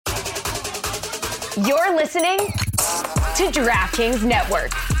You're listening to DraftKings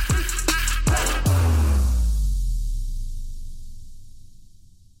Network.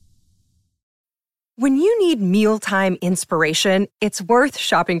 When you need mealtime inspiration, it's worth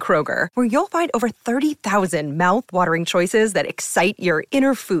shopping Kroger, where you'll find over 30,000 mouth-watering choices that excite your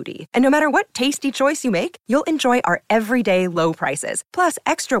inner foodie. And no matter what tasty choice you make, you'll enjoy our everyday low prices, plus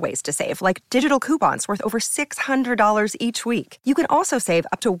extra ways to save, like digital coupons worth over $600 each week. You can also save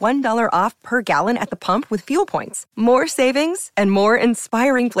up to $1 off per gallon at the pump with fuel points. More savings and more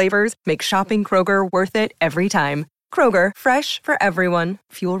inspiring flavors make shopping Kroger worth it every time. Kroger, fresh for everyone.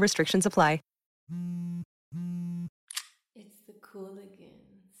 Fuel restrictions apply. It's the Cooligan,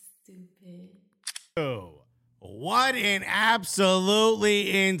 stupid. Oh, what an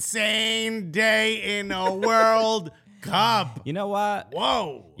absolutely insane day in the World Cup. You know what?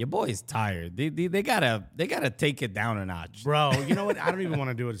 Whoa. Your boy's tired. They gotta take it down a notch. Bro, you know what? I don't even want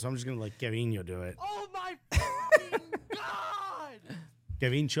to do it, so I'm just going to let Kevinho do it. Oh my fucking God!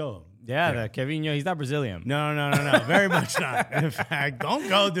 Kevinho. Yeah, the Kevinho, he's not Brazilian. No. Very much not. In fact, don't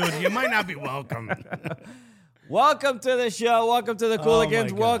go, dude. You might not be welcome. Welcome to the show. Welcome to the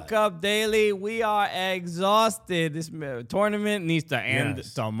Cooligans my World God. Cup Daily. We are exhausted. This tournament needs to end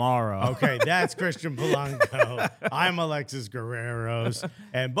tomorrow. Okay, that's Christian Polanco. I'm Alexis Guerreros,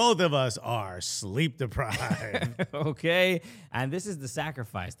 and both of us are sleep deprived. Okay, and this is the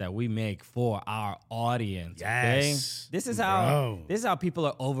sacrifice that we make for our audience. Okay? Yes, this is bro. how people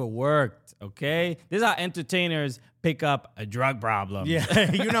are overworked. Okay, this is how entertainers pick up a drug problem. Yeah,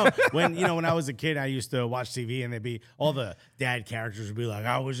 when I was a kid, I used to watch TV, and they'd be all the dad characters would be like,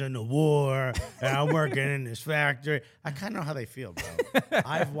 "I was in the war, and I'm working in this factory." I kind of know how they feel, bro.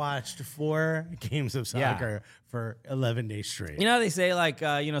 I've watched 4 games of soccer for 11 days straight. You know, they say like,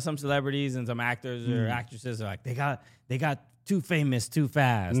 some celebrities and some actors or actresses are like, they got too famous too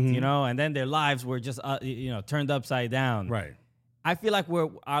fast, and then their lives were just, turned upside down. Right. I feel like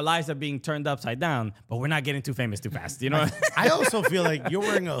our lives are being turned upside down, but we're not getting too famous too fast. You know? I also feel like you're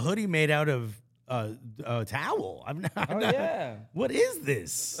wearing a hoodie made out of a towel. I'm not. Yeah. What is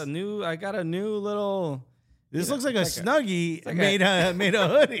this? I got a new little. This looks like a Snuggie made a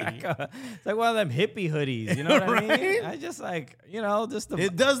hoodie. It's like one of them hippie hoodies. You know what I mean? I just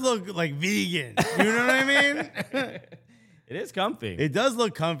It does look like vegan. You know what I mean? It is comfy. It does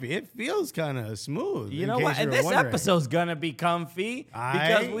look comfy. It feels kind of smooth. You know what? And this episode's gonna be comfy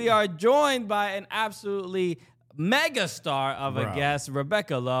because we are joined by an absolutely mega star of a guest,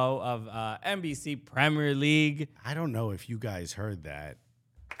 Rebecca Lowe of NBC Premier League. I don't know if you guys heard that.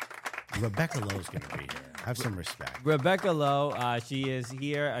 Rebecca Lowe's going to be here. Have some respect. Rebecca Lowe, she is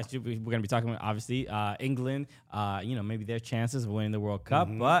here. We're going to be talking about, obviously, England, maybe their chances of winning the World Cup.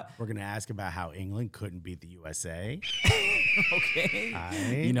 But we're going to ask about how England couldn't beat the USA. Okay.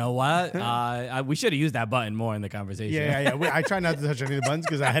 You know what? We should have used that button more in the conversation. Yeah. I try not to touch any of the buttons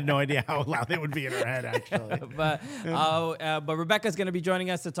because I had no idea how loud they would be in her head, actually. But Rebecca's going to be joining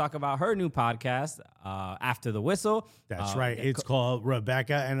us to talk about her new podcast, After the Whistle. That's right. It's called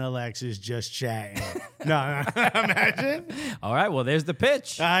Rebecca and Alexis Just Chatting. No, imagine. All right. Well, there's the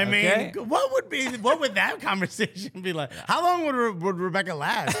pitch. I mean, what would that conversation be like? How long would Rebecca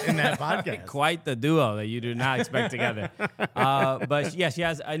last in that podcast? Quite the duo that you do not expect together. But yeah, she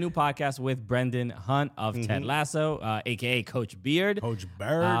has a new podcast with Brendan Hunt of Ted Lasso, aka Coach Beard. Coach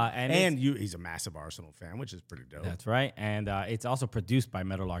Bird. He's a massive Arsenal fan, which is pretty dope. That's right. And it's also produced by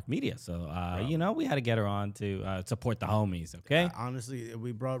Meadowlark Media. So, we had to get her on to support the homies, okay? Honestly,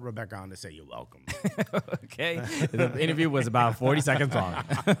 we brought Rebecca on to say you're welcome. Okay. The interview was about 40 seconds long.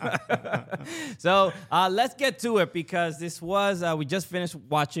 So let's get to it because this was, we just finished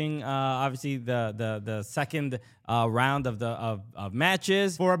watching, obviously, the second round of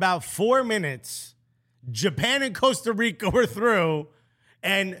matches. For about 4 minutes, Japan and Costa Rica were through,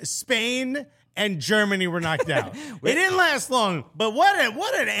 and Spain and Germany were knocked out. It didn't last long, but what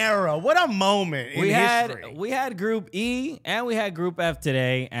an era, what a moment in history. We had Group E and we had Group F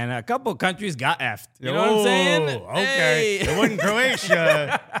today, and a couple countries got F'd. You know what I'm saying? Okay. Hey. It wasn't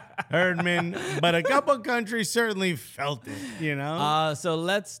Croatia, Herdman, but a couple countries certainly felt it, you know? So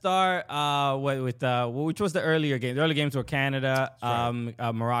let's start with which was the earlier game? The early games were Canada,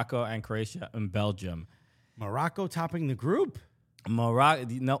 Morocco, and Croatia and Belgium. Morocco topping the group? Morocco,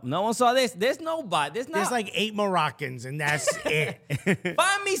 no one saw this. There's nobody. There's like 8 Moroccans, and that's it.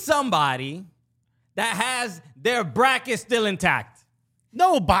 Find me somebody that has their bracket still intact.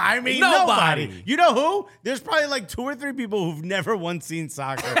 Nobody. You know who? There's probably like 2 or 3 people who've never once seen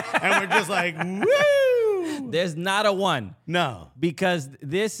soccer, and we're just like, woo! There's not a one. No. Because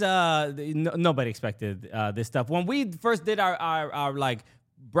this, nobody expected this stuff. When we first did our like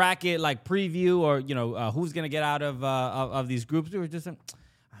bracket like preview or who's gonna get out of these groups, we were just like,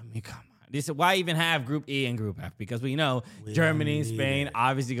 I mean, come on. This why even have Group E and Group F? Because we know Germany, Spain,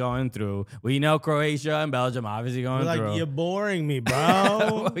 obviously going through. We know Croatia and Belgium obviously going through. You're boring me,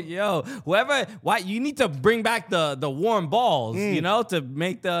 bro. Yo, why you need to bring back the warm balls, to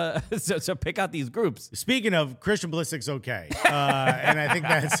make to pick out these groups. Speaking of, Christian Pulisic's okay, and I think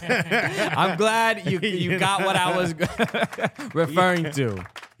that's. I'm glad you got what I was referring to.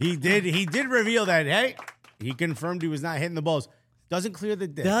 He did reveal that. Hey, he confirmed he was not hitting the balls. Doesn't clear the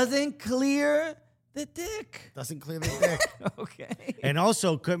dick. Doesn't clear the dick. Doesn't clear the dick. Okay. And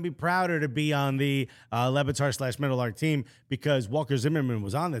also couldn't be prouder to be on the Lebatard/Meadowlark team because Walker Zimmerman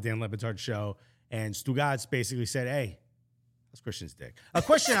was on the Dan Lebatard show, and Stugatz basically said, hey, that's Christian's dick. A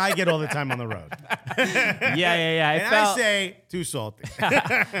question I get all the time on the road. Yeah. I say, too salty.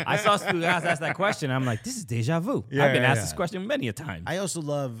 I saw Stugatz ask that question. I'm like, this is deja vu. I've been asked this question many a time. I also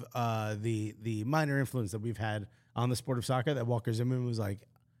love the minor influence that we've had on the sport of soccer that Walker Zimmerman was like,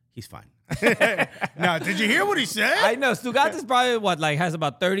 he's fine. Now, did you hear what he said? I know. Stugatz is probably has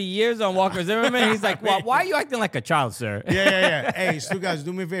about 30 years on Walker Zimmerman. He's like, well, why are you acting like a child, sir? Yeah. Hey, Stugatz,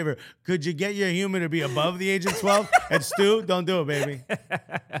 do me a favor. Could you get your human to be above the age of 12? And Stu, don't do it, baby.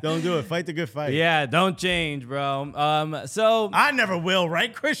 Don't do it. Fight the good fight. Yeah, don't change, bro. So I never will,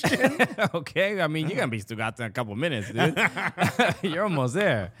 right, Christian? Okay. I mean, you're gonna be Stugatz in a couple minutes, dude. You're almost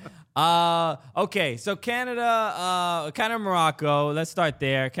there. Okay, so Canada, Morocco. Let's start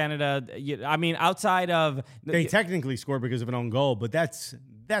there. Canada. I mean, outside of they technically scored because of an own goal, but that's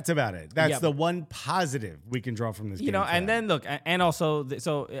about it. That's the one positive we can draw from this game. And then look, and also,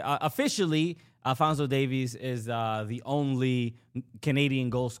 officially, Alphonso Davies is the only Canadian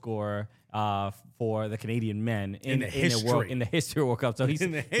goal scorer for the Canadian men in the history of World Cup. So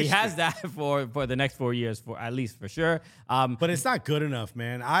he has that for the next 4 years, for at least for sure. But it's not good enough,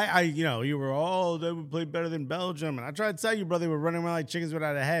 man. You were they would play better than Belgium, and I tried to tell you, brother, we're running around like chickens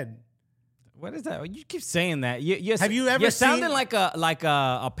without a head. What is that? You keep saying that. Have you ever You're sounding like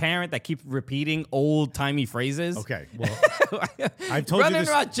a parent that keeps repeating old timey phrases. Okay, well, I've told running you this.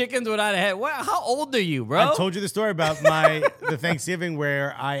 around chickens without a head. How old are you, bro? I told you the story about the Thanksgiving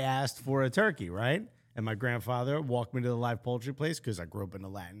where I asked for a turkey, right? And my grandfather walked me to the live poultry place because I grew up in a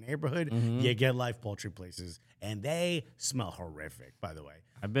Latin neighborhood. Mm-hmm. You get live poultry places, and they smell horrific, by the way.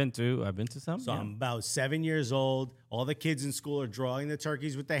 I've been to some. So I'm about 7 years old. All the kids in school are drawing the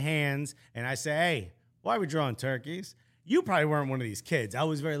turkeys with their hands. And I say, hey, why are we drawing turkeys? You probably weren't one of these kids. I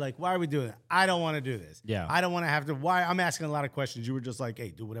was very like, why are we doing it? I don't want to do this. Yeah. I don't want to have to. Why? I'm asking a lot of questions. You were just like, hey,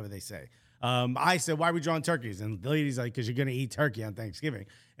 do whatever they say. I said, why are we drawing turkeys? And the lady's like, because you're going to eat turkey on Thanksgiving.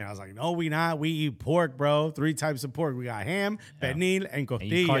 And I was like, no, we not. We eat pork, bro. 3 types of pork. We got ham, pernil, and costilla.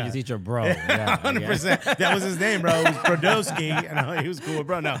 And you called your teacher bro. Yeah, 100%. That was his name, bro. It was Brodowski. And he was cool with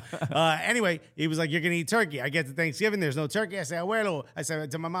bro. No. Anyway, he was like, you're going to eat turkey. I get to Thanksgiving. There's no turkey. I say, abuelo. I said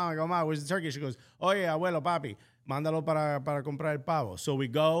to my mom, I go, Mom, where's the turkey? She goes, oh, yeah, abuelo, papi. Mándalo para comprar el pavo. So we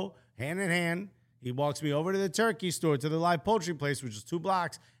go hand in hand. He walks me over to the turkey store, to the live poultry place, which is 2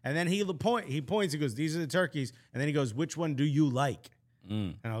 blocks. And then he points. He goes, these are the turkeys. And then he goes, which one do you like?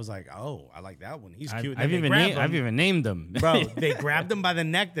 And I was like, oh, I like that one. He's cute. I've even named them. Bro, they grabbed him by the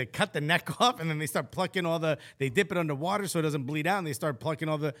neck. They cut the neck off. And then they start plucking they dip it under water so it doesn't bleed out. And they start plucking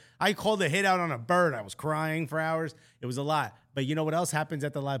I called the hit out on a bird. I was crying for hours. It was a lot. But you know what else happens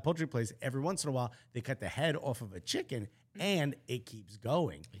at the live poultry place? Every once in a while, they cut the head off of a chicken. And it keeps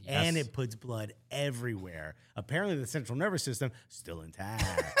going. Yes. And it puts blood everywhere. Apparently, the central nervous system still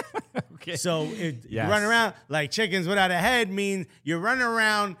intact. Okay. So you run around like chickens without a head means you're running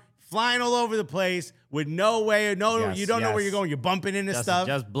around flying all over the place with no way, you don't know where you're going. You're bumping into stuff.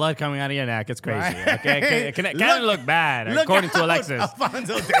 Just blood coming out of your neck. It's crazy. Right? Okay, it can look bad, according to Alexis.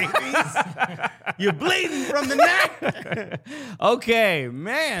 Alphonso Davies. You're bleeding from the neck. Okay,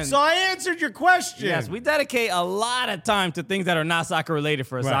 man. So I answered your question. Yes, we dedicate a lot of time to things that are not soccer related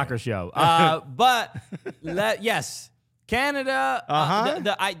for a soccer show. But yes. Canada,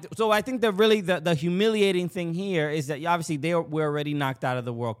 so I think the humiliating thing here is that obviously we're already knocked out of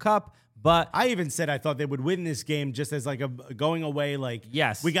the World Cup. But I even said I thought they would win this game just as like a going away, like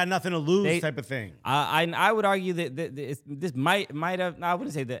yes, we got nothing to lose type of thing. I would argue that this might have. I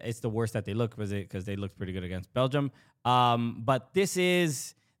wouldn't say that it's the worst that they look because they looked pretty good against Belgium. But this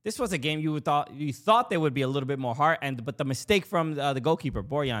was a game you thought there would be a little bit more heart, but the mistake from the goalkeeper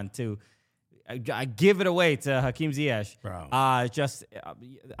Borjan to. I give it away to Hakim Ziyech. Bro.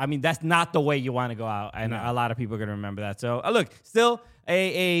 I mean, that's not the way you want to go out, and a lot of people are going to remember that. So, look, still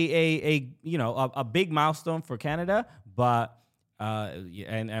a big milestone for Canada, but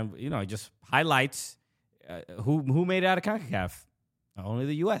and just highlights who made it out of CONCACAF. Only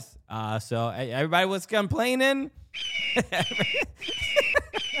the U.S. So everybody was complaining.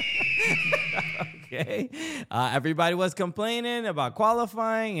 Okay. Everybody was complaining about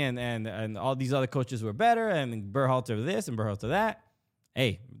qualifying and all these other coaches were better and Berhalter this and Berhalter that.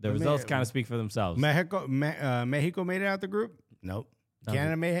 Hey, the results kind of speak for themselves. Mexico made it out the group? Nope.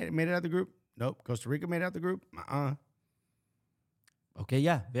 Canada made it out the group? Nope. Costa Rica made it out the group? Okay,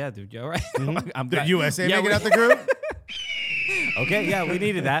 yeah, dude, you're right. I'm Did glad. USA make it out the group? Okay, yeah, we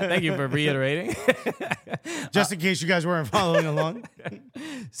needed that. Thank you for reiterating. Just in case you guys weren't following along.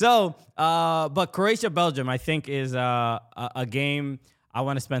 So, but Croatia-Belgium, I think, is a game I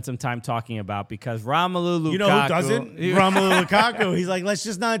want to spend some time talking about because Romelu Lukaku. You know who doesn't? Romelu Lukaku. He's like, let's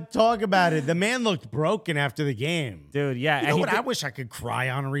just not talk about it. The man looked broken after the game. Dude, yeah. You know what? I wish I could cry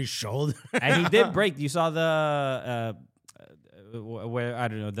on his shoulder. And he did break. You saw the, where, I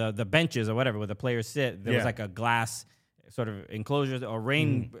don't know, the benches or whatever where the players sit. There was like a glass sort of enclosure or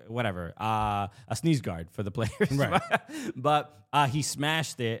rain, whatever, a sneeze guard for the players. Right. But he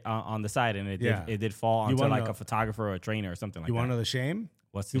smashed it on the side and it did fall onto like a photographer or a trainer or something like that. You want to know the shame?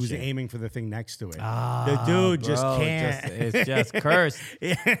 What's he the was shame? aiming for the thing next to it. The dude just can't. It's just cursed.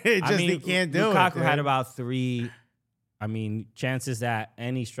 He can't do it. Lukaku had about 3, chances that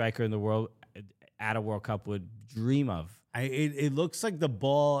any striker in the world at a World Cup would dream of. It looks like the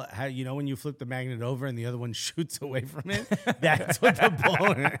ball, when you flip the magnet over and the other one shoots away from it? That's what the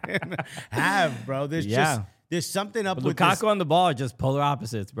ball have, bro. There's something up with Lukaku this. on the ball are just polar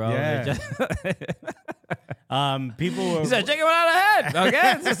opposites, bro. Yeah. People were... He said, check it out of the head.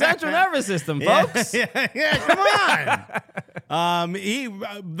 Okay, it's the central nervous system, folks. Yeah, come on.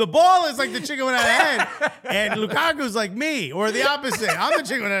 The ball is like the chicken without a head, and Lukaku's like me, or the opposite. I'm the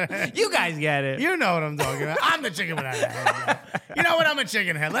chicken without a head. You guys get it. You know what I'm talking about. I'm the chicken without a head. Bro. You know what? I'm a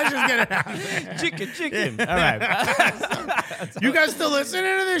chicken head. Let's just get it out there. Chicken. All right. You guys still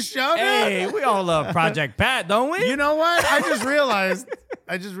listening to this show? Hey, we all love Project Pat, don't we? You know what? I just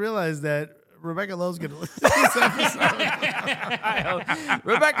realized that Rebecca Lowe's going to listen to this episode.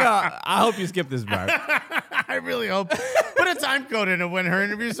 Rebecca, I hope you skip this part. I really hope. Put a time code in it when her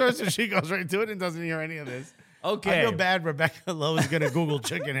interview starts so she goes right to it and doesn't hear any of this. Okay. I feel bad Rebecca Lowe is going to Google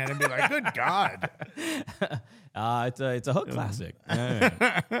chicken head and be like, good God. It's a hook classic.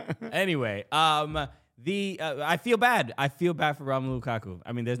 Anyway, I feel bad. I feel bad for Romelu Lukaku.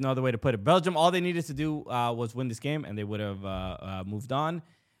 I mean, there's no other way to put it. Belgium, all they needed to do was win this game, and they would have moved on.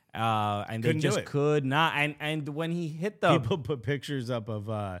 And they just could not. And when he hit the... People put pictures up of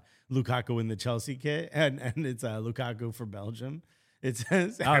Lukaku in the Chelsea kit, and it's Lukaku for Belgium. It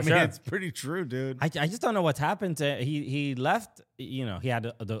says, it's pretty true, dude. I just don't know what's happened to he left. He had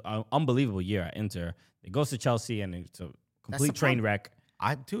the unbelievable year at Inter. It goes to Chelsea, and it's a complete train wreck.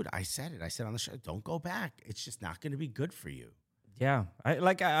 I said it. I said on the show, don't go back. It's just not going to be good for you. Yeah,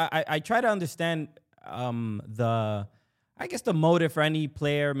 I try to understand the motive for any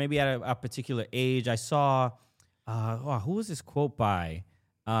player, maybe at a particular age. I saw, who was this quote by?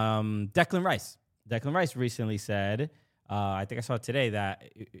 Declan Rice. Declan Rice recently said, I think I saw it today,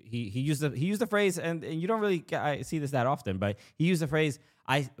 that he used the phrase, and you don't really see this that often, but he used the phrase,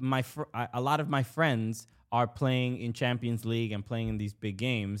 a lot of my friends are playing in Champions League and playing in these big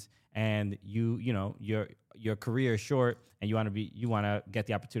games, and your career is short, and you want to get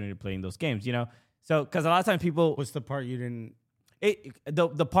the opportunity to play in those games, So, because a lot of times people... What's the part you didn't...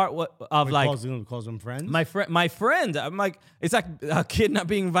 The part of like calls them friends. My friend. I'm like, it's like a kid not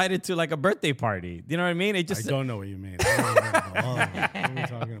being invited to like a birthday party. You know what I mean? I don't know what you mean. What are we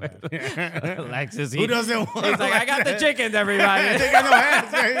talking about? Alexis, who doesn't want? He's like, I got the chickens, everybody. I think I know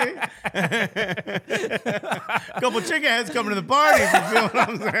heads. Couple chicken heads coming to the party. If you feel what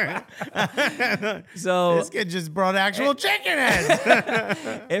I'm saying? So this kid just brought actual chicken heads.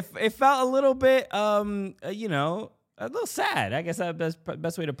 It felt a little bit, a little sad. I guess that's the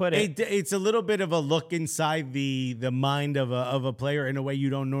best way to put it. It's a little bit of a look inside the mind of a player in a way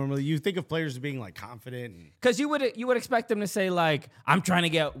you don't normally. You think of players as being like confident, because you would expect them to say like, I'm trying to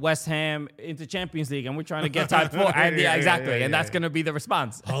get West Ham into Champions League and we're trying to get top 4. And exactly, and that's gonna be the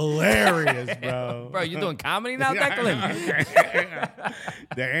response. Hilarious, bro. Bro, you doing comedy now, Declan?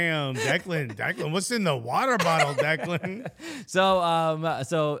 Damn, Declan, what's in the water bottle, Declan? So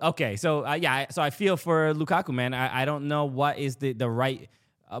I feel for Lukaku, man. I don't know what is the right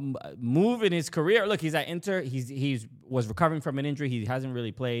move in his career. Look, he's at Inter. He's was recovering from an injury. He hasn't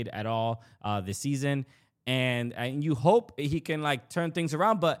really played at all this season, and you hope he can like turn things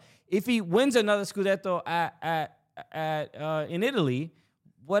around. But if he wins another Scudetto in Italy,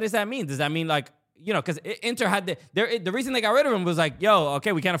 what does that mean? Does that mean like, because Inter had the reason they got rid of him was like,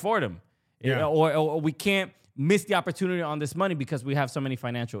 okay, we can't afford him, or we can't. miss the opportunity on this money because we have so many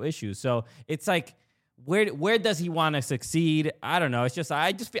financial issues. So it's like, where does he want to succeed? I don't know. It's just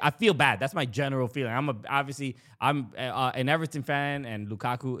I feel bad. That's my general feeling. I'm an Everton fan, and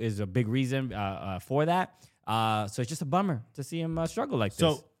Lukaku is a big reason for that. So it's just a bummer to see him struggle like this.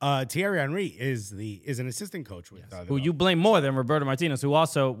 So Thierry Henry is an assistant coach with Who you blame more than Roberto Martinez, who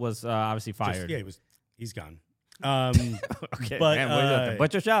also was obviously fired. He's gone. Okay, but man, what is that, the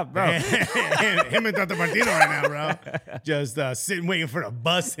butcher shop, bro? him and Tata Martino right now, bro. Just sitting waiting for the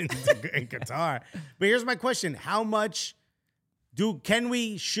bus in Qatar. But here's my question: how much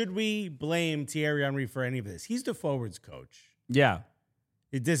should we blame Thierry Henry for any of this? He's the forwards coach. Yeah.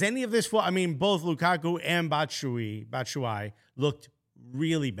 Does any of this fall? I mean, both Lukaku and Batshuayi looked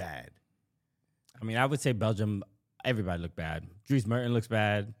really bad. I mean, I would say Belgium. Everybody looked bad. Dries Mertens looks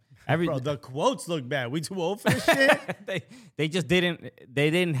bad. Bro, the quotes look bad. We too old for this shit. they just didn't. They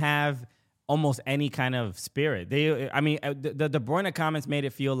didn't have almost any kind of spirit. The De Bruyne comments made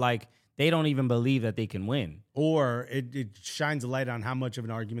it feel like they don't even believe that they can win. Or it shines a light on how much of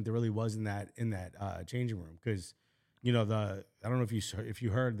an argument there really was in that changing room. Because I don't know if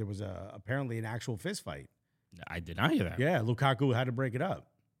you heard there was apparently an actual fist fight. I did not hear that. Yeah, Lukaku had to break it up.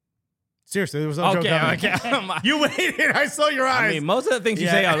 Seriously, there was no joke. Okay. You waited. I saw your eyes. I mean, most of the things you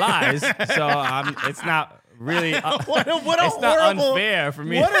say are lies, so it's not really. What a it's horrible, not unfair for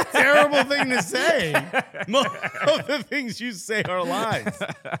me. What a terrible thing to say. Most of the things you say are lies.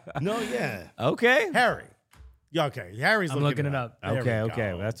 No, yeah. Okay. Harry. Yeah, okay. Harry's looking it up.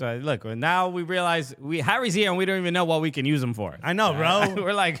 Okay. That's right. Look, now we realize Harry's here and we don't even know what we can use him for. I know, bro.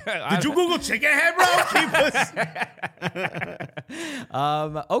 We're like, did you Google chicken head, bro? Keep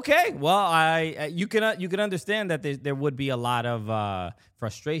us. Okay. Well, you can understand that there would be a lot of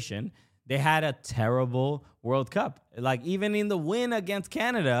frustration. They had a terrible World Cup. Like even in the win against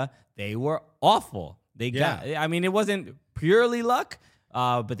Canada, they were awful. I mean, it wasn't purely luck.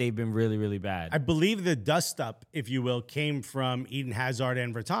 But they've been really, really bad. I believe the dust-up, if you will, came from Eden Hazard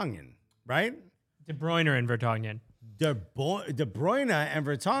and Vertonghen, right? De Bruyne and Vertonghen. De Bruyne and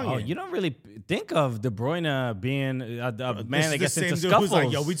Vertonghen. Oh, you don't really think of De Bruyne being a man that gets into dude scuffles. who's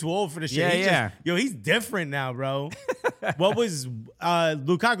like, yo, we too old for this shit. He's different now, bro. What was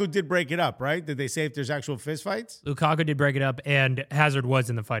Lukaku did break it up, right? Did they say if there's actual fist fights? Lukaku did break it up, and Hazard was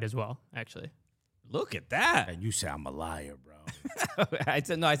in the fight as well, actually. Look at that. And you say I'm a liar, bro. I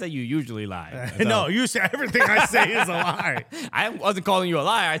said you usually lie. No, you say everything I say is a lie. I wasn't calling you a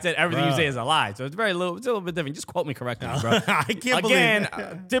liar. I said everything you say is a lie. So it's a little bit different. Just quote me correctly, bro. I can't believe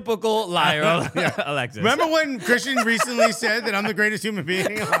typical liar, Alexis. Remember when Christian recently said that I'm the greatest human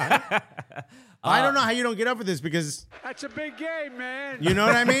being alive? I don't know how you don't get up for this because That's a big game, man. you know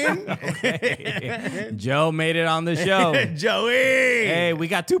what I mean? Okay. Joe made it on the show. Joey. Hey, we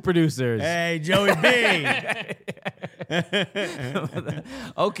got two producers. Hey, Joey B.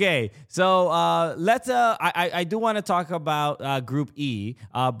 Okay, so let's. I do want to talk about Group E,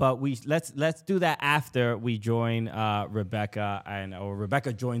 but let's do that after we join Rebecca, or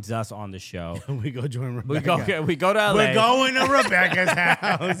Rebecca joins us on the show. We go join Rebecca. We go to LA. We're going to Rebecca's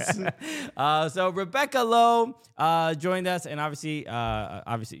house. So Rebecca Lowe joined us, and obviously,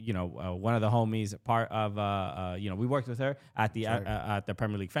 one of the homies, part of, we worked with her at the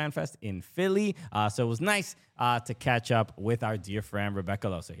Premier League Fan Fest in Philly. So it was nice to catch up with our dear friend Rebecca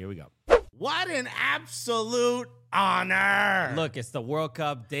Lowe. So here we go. What an absolute honor! Look, it's the World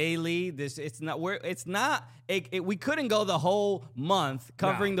Cup daily. We couldn't go the whole month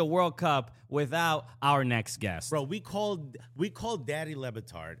covering the World Cup without our next guest. Bro, we called Daddy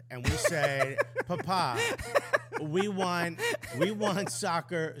Lebitard and we said, Papa, we want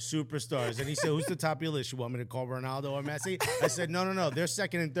soccer superstars. And he said, who's the top of your list? You want me to call Ronaldo or Messi? I said, no, they're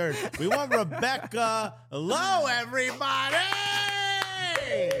second and third. We want Rebecca Lowe, everybody!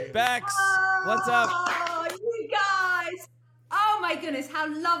 Bex, what's up? Oh, you guys. Oh my goodness, how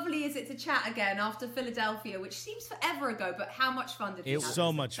lovely is it to chat again after Philadelphia, which seems forever ago, but how much fun did we have?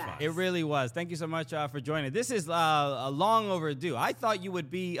 So much fun. It really was. Thank you so much for joining. This is a long overdue. I thought you would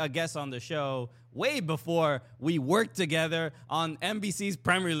be a guest on the show way before we worked together on NBC's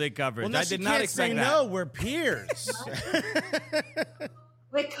Premier League coverage. Well, I did not expect that. No, we're peers.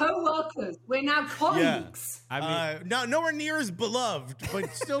 We're co-workers. We're now colleagues. I mean, nowhere near as beloved,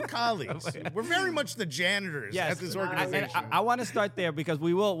 but still colleagues. We're very much the janitors at this organization. I want to start there because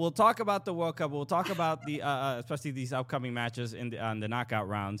we'll talk about the World Cup. We'll talk about the especially these upcoming matches on the knockout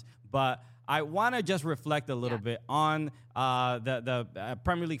rounds. But I want to just reflect a little bit on the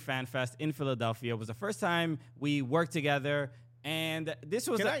Premier League Fan Fest in Philadelphia. It was the first time we worked together. And this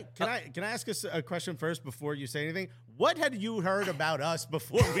was. Can I ask us a question first before you say anything? What had you heard about us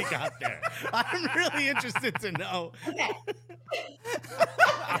before we got there? I'm really interested to know. Okay.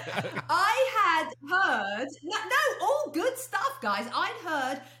 I had heard, no, all good stuff, guys. I'd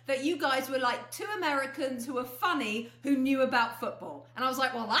heard that you guys were like two Americans who were funny who knew about football. And I was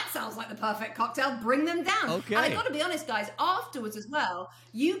like, well, that sounds like the perfect cocktail. Bring them down. Okay. And I got to be honest, guys, afterwards as well,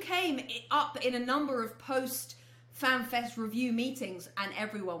 you came up in a number of post-FanFest review meetings and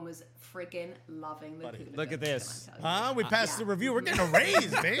everyone was friggin' loving the Cooligan. Look at this. We passed the review. We're getting a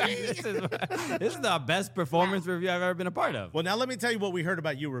raise, baby. This is the best performance review I've ever been a part of. Well, now let me tell you what we heard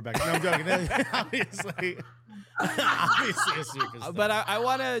about you, Rebecca. No, I'm joking. Obviously a superstar. But I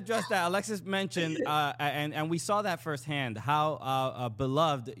want to address that. Alexis mentioned, and we saw that firsthand, how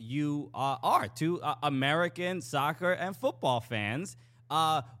beloved you are to American soccer and football fans.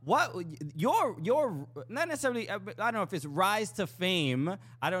 What your not necessarily, I don't know if it's rise to fame.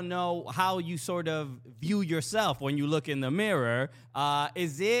 I don't know how you sort of view yourself when you look in the mirror.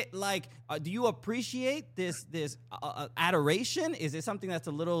 Is it like, do you appreciate this adoration? Is it something that's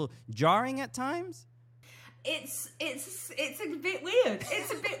a little jarring at times? It's a bit weird.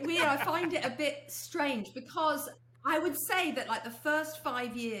 It's a bit weird. I find it a bit strange because I would say that like the first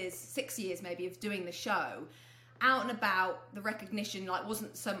 5 years, 6 years maybe of doing the show, out and about, the recognition like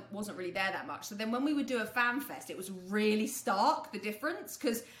wasn't really there that much. So then when we would do a fan fest, it was really stark, the difference.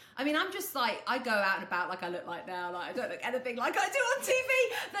 Because I mean, I'm just like, I go out and about like I look like now, like I don't look anything like I do on TV.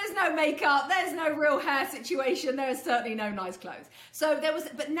 There's no makeup, there's no real hair situation, there's certainly no nice clothes. So there was,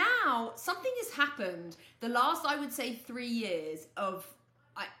 but now something has happened the last, I would say 3 years of,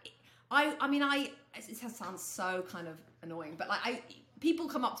 it sounds so kind of annoying, but like people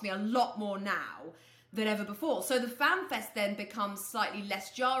come up to me a lot more now than ever before. So the fan fest then becomes slightly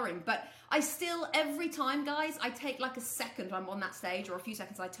less jarring, but I still, every time, guys, I take like a second, I'm on that stage, or a few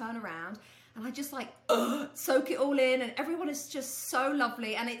seconds, I turn around and I just like soak it all in, and everyone is just so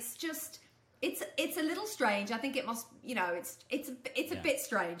lovely, and it's just, it's a little strange. I think it must, it's a bit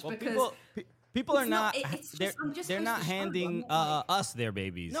strange, well, because people are not, they're not handing us their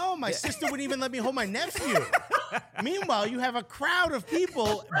babies. No, my sister wouldn't even let me hold my nephew. Meanwhile, you have a crowd of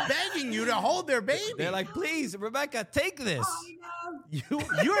people begging you to hold their baby. They're like, please, Rebecca, take this.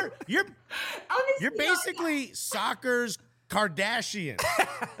 Oh, You're basically soccer's Kardashian.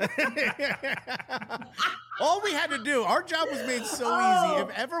 All we had to do, our job was made so easy. If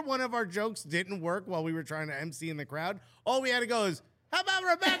ever one of our jokes didn't work while we were trying to MC in the crowd, all we had to go is, how about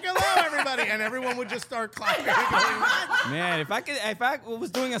Rebecca Lowe, everybody? And everyone would just start clapping. Man, if I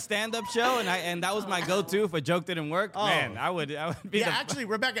was doing a stand-up show and that was my go-to if a joke didn't work, man, I would be. Yeah, actually,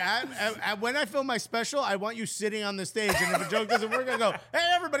 Rebecca, when I film my special, I want you sitting on the stage, and if a joke doesn't work, I go, hey,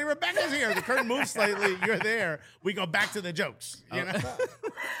 everybody, Rebecca's here. The curtain moves slightly, you're there. We go back to the jokes. You know?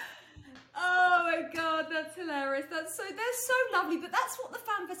 Oh my God, that's hilarious. They're so lovely, but that's what the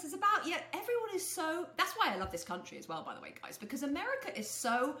fan fest is about. Yet everyone is so, that's why I love this country as well, by the way, guys, because America is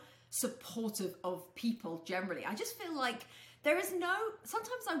so supportive of people generally. I just feel like there is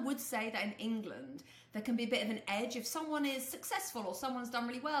sometimes I would say that in England, there can be a bit of an edge if someone is successful or someone's done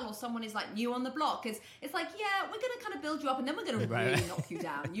really well or someone is like new on the block. It's like, yeah, we're going to kind of build you up and then we're going to really knock you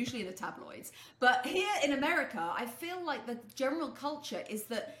down, usually in the tabloids. But here in America, I feel like the general culture is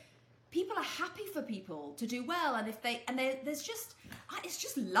that people are happy for people to do well, and there's just, it's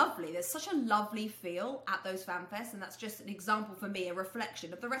just lovely. There's such a lovely feel at those fan fests, and that's just an example for me, a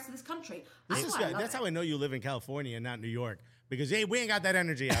reflection of the rest of this country. That's how I know you live in California and not New York, because hey, we ain't got that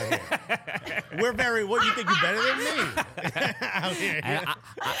energy out here. We're very, what, you think you're better than me? Out here.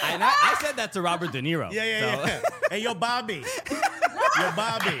 And I said that to Robert De Niro. Yeah. Hey, yo, Bobby. Yo,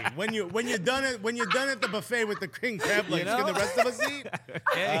 Bobby, when you're done at the buffet with the king crab legs, can the rest of us eat?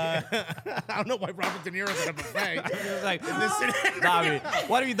 I don't know why Robert De Niro's at a buffet. He was like, Bobby,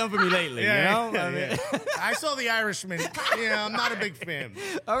 what have you done for me lately? I saw The Irishman. Yeah, I'm not a big fan.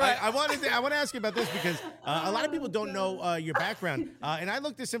 All right, I want to ask you about this because a lot of people don't know your background, and I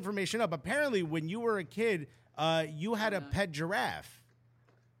looked this information up. Apparently, when you were a kid, you had a pet giraffe.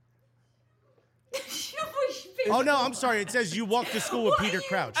 Oh, no, I'm sorry. It says you walked to school with Peter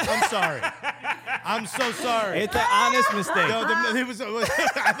Crouch. I'm sorry. I'm so sorry. It's an honest mistake. No,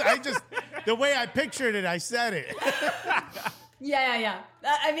 the way I pictured it, I said it. Yeah.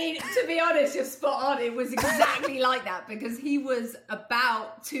 I mean, to be honest, you're spot on. It was exactly like that because he was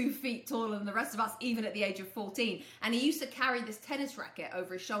about 2 feet taller than the rest of us, even at the age of 14. And he used to carry this tennis racket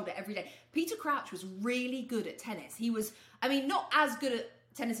over his shoulder every day. Peter Crouch was really good at tennis. He was, not as good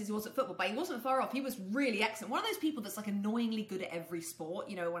tennis as he was at football, but he wasn't far off. He was really excellent. One of those people that's like annoyingly good at every sport,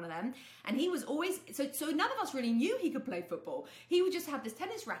 you know, one of them. And he was always, so none of us really knew he could play football. He would just have this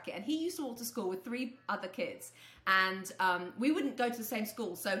tennis racket, and he used to walk to school with 3 other kids. And we wouldn't go to the same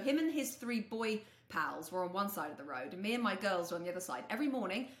school. So him and his 3 boy pals were on one side of the road, and me and my girls were on the other side. Every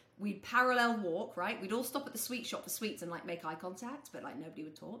morning, we'd parallel walk, right? We'd all stop at the sweet shop for sweets and like make eye contact, but like nobody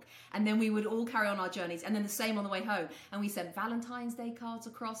would talk. And then we would all carry on our journeys, and then the same on the way home. And we sent Valentine's Day cards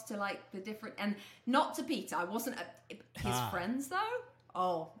across to like the different, and not to Peter. I wasn't his friends though.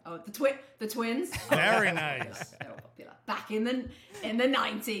 Oh, the twins. Very nice. They were popular back in the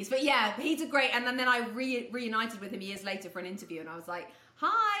 90s. But yeah, he's a great. And then I reunited with him years later for an interview, and I was like,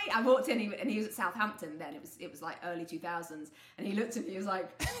 hi. I walked in, and he was at Southampton then. It was like early 2000s, and he looked at me. He was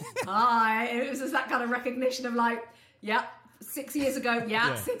like, hi. And it was just that kind of recognition of like, yep. 6 years ago,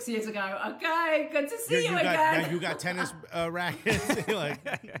 6 years ago. Okay, good to see you again. You got tennis rackets.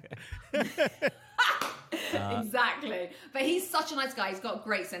 Exactly. But he's such a nice guy. He's got a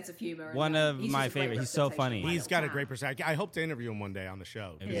great sense of humor. One of my favorites. He's so funny. He's got a great personality. I hope to interview him one day on the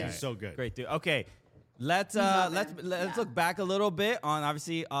show. He's so good. Great dude. Okay. Let's look back a little bit on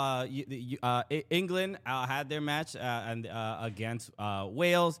obviously England had their match against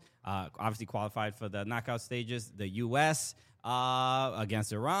Wales. Obviously qualified for the knockout stages. The U.S.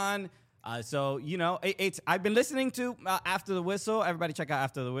 Against Iran. So, you know, I've been listening to After the Whistle. Everybody check out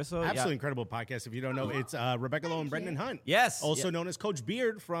After the Whistle. Absolutely incredible podcast. If you don't know, it's Rebecca Lowe and Brendan Hunt. Yes. Also known as Coach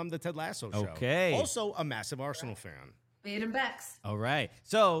Beard from the Ted Lasso show. Okay. Also a massive Arsenal fan. Beard and Bex. All right.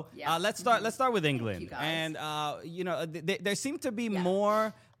 So let's start with England. You guys. And, you know, there seem to be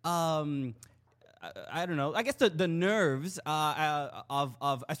more... I don't know. I guess the nerves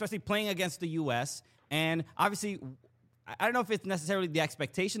of especially playing against the U.S. and obviously, I don't know if it's necessarily the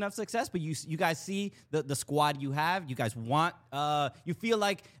expectation of success, but you guys see the squad you have. You guys want. You feel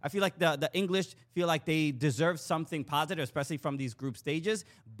like I feel like the English feel like they deserve something positive, especially from these group stages.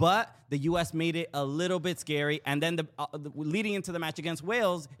 But the U.S. made it a little bit scary, and then leading into the match against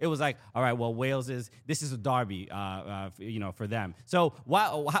Wales, it was like, all right, well, this is a derby, for them. So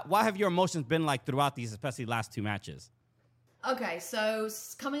why have your emotions been like throughout these, especially last 2 matches? Okay, so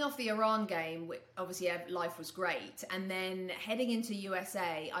coming off the Iran game, obviously life was great. And then heading into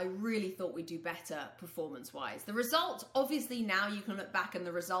USA, I really thought we'd do better performance-wise. The result, obviously now you can look back and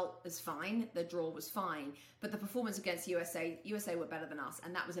the result is fine. The draw was fine. But the performance against USA were better than us.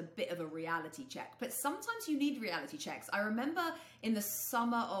 And that was a bit of a reality check. But sometimes you need reality checks. I remember in the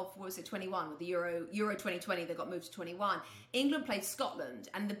summer of, 21, with the Euro 2020, that got moved to 21, England played Scotland.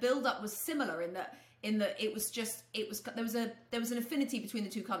 And the build-up was similar in that there was an affinity between the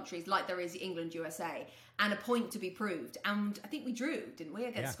two countries, like there is England USA, and a point to be proved. And I think we drew, didn't we,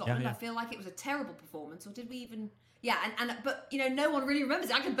 against Scotland? I feel like it was a terrible performance, or did we even? Yeah, but you know, no one really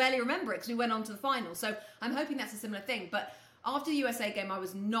remembers it. I can barely remember it because we went on to the final. So I'm hoping that's a similar thing. But after the USA game, I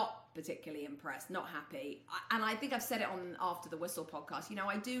was not particularly impressed, not happy. And I think I've said it on After the Whistle podcast. You know,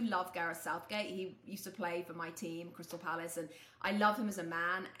 I do love Gareth Southgate. He used to play for my team, Crystal Palace, and I love him as a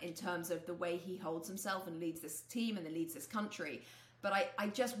man in terms of the way he holds himself and leads this team and leads this country. But I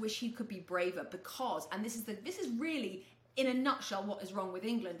just wish he could be braver because, and this is really, in a nutshell, what is wrong with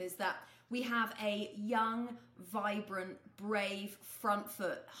England is that we have a young, vibrant, brave, front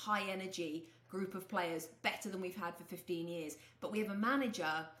foot, high energy group of players, better than we've had for 15 years. But we have a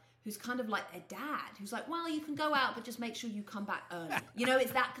manager who's kind of like a dad, who's like, well, you can go out, but just make sure you come back early. You know,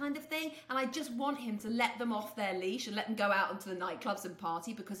 it's that kind of thing. And I just want him to let them off their leash and let them go out into the nightclubs and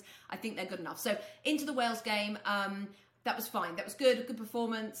party because I think they're good enough. So into the Wales game, that was fine. That was good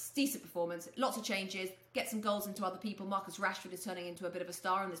performance, decent performance, lots of changes, get some goals into other people. Marcus Rashford is turning into a bit of a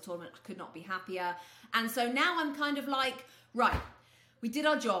star in this tournament. I could not be happier. And so now I'm kind of like, right, we did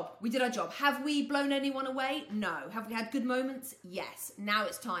our job. Have we blown anyone away? No. Have we had good moments? Yes. Now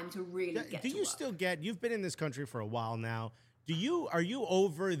it's time to really get to work. Do you still you've been in this country for a while now. Are you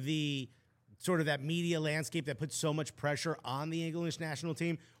over the sort of that media landscape that puts so much pressure on the English national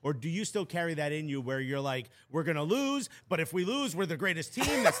team? Or do you still carry that in you where you're like, we're going to lose, but if we lose, we're the greatest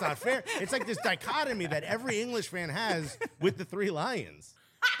team? That's not fair. It's like this dichotomy that every English fan has with the Three Lions.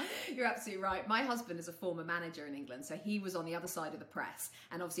 You're absolutely right. My husband is a former manager in England, so he was on the other side of the press.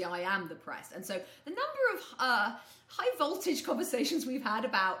 And obviously I am the press. And so the number of high voltage conversations we've had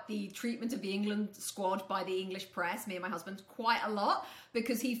about the treatment of the England squad by the English press, me and my husband, quite a lot,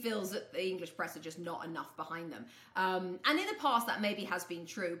 because he feels that the English press are just not enough behind them. And in the past, that maybe has been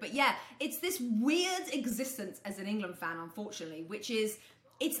true. But yeah, it's this weird existence as an England fan, unfortunately, which is,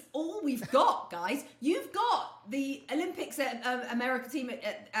 it's all we've got, guys. You've got the Olympics at America team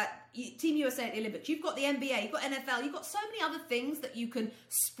at Team USA at the Olympics. You've got the NBA. You've got NFL. You've got so many other things that you can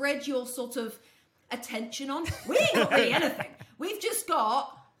spread your sort of attention on. We ain't got really anything. We've just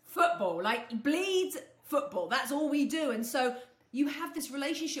got football, like bleeds football. That's all we do. And so you have this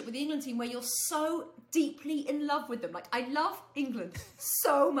relationship with the England team where you're so deeply in love with them. Like, I love England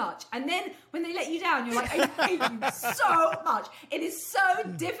so much. And then when they let you down, you're like, I hate you so much. It is so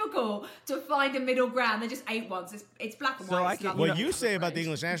difficult to find a middle ground. There just ain't one. It's black and white. What you say about the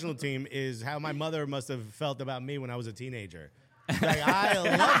English national team is how my mother must have felt about me when I was a teenager. Like, I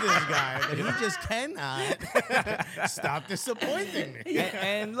love this guy, but he just cannot stop disappointing me.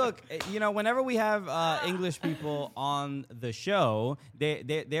 And look, whenever we have English people on the show,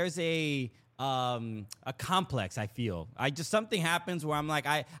 there's a complex. I feel something happens where I'm like,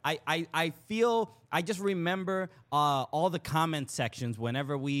 I feel. I just remember all the comment sections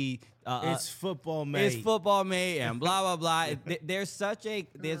whenever we. It's football, mate. It's football, mate, and blah blah blah. There's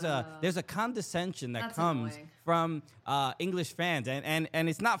a condescension that comes from English fans, and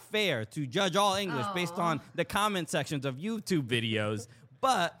it's not fair to judge all English based on the comment sections of YouTube videos,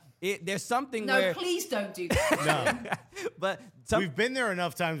 but. There's something No, please don't do that. No. But we've been there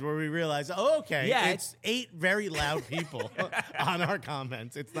enough times where we realize, it's 8 very loud people on our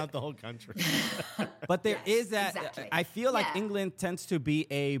comments. It's not the whole country. But there is that. Exactly. I feel like England tends to be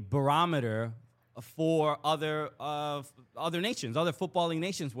a barometer for other nations, other footballing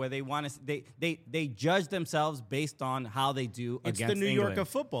nations, where they want to they judge themselves based on how they do it's against the New England. York of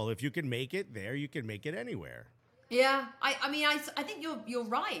football. If you can make it there, you can make it anywhere. Yeah, I think you're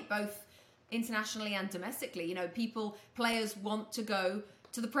right, both internationally and domestically. Players want to go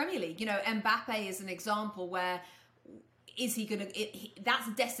to the Premier League. Mbappe is an example where is he going to... That's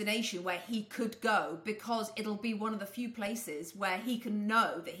a destination where he could go because it'll be one of the few places where he can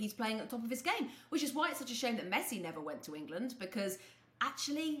know that he's playing at the top of his game, which is why it's such a shame that Messi never went to England, because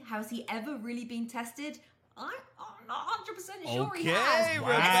actually, has he ever really been tested? I'm not 100% sure he has.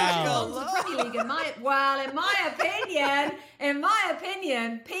 Wow. To the Premier League, in my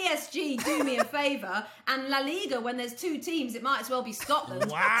opinion, PSG do me a favour, and La Liga, when there's 2 teams, it might as well be Scotland.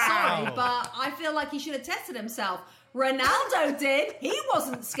 Wow. Sorry, but I feel like he should have tested himself. Ronaldo did. He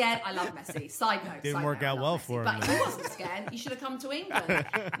wasn't scared. I love Messi. Side note. Didn't work out well for him. But he wasn't scared. He should have come to England.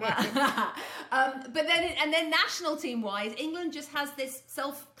 But then national team wise, England just has this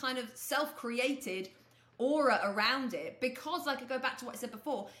self-created aura around it, because, like, I go back to what I said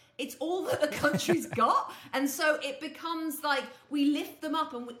before, it's all that the country's got, and so it becomes like we lift them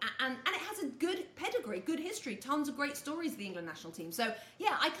up, and it has a good pedigree, good history, tons of great stories of the England national team. So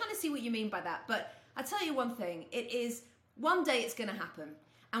yeah, I kind of see what you mean by that, but I tell you one thing, it is one day it's going to happen.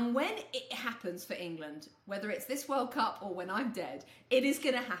 And when it happens for England, whether it's this World Cup or when I'm dead, it is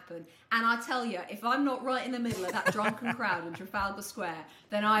going to happen. And I tell you, if I'm not right in the middle of that drunken crowd in Trafalgar Square,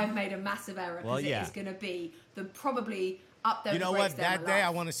 then I have made a massive error, because it is going to be probably up there. You know what? That day, I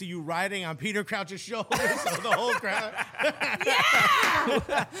want to see you riding on Peter Crouch's shoulders with the whole crowd.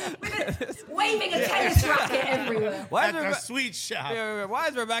 Yeah! Waving a tennis racket everywhere. At the sweet shop. Why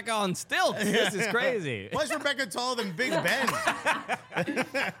is Rebecca on stilts? This is crazy. Why is Rebecca taller than Big Ben?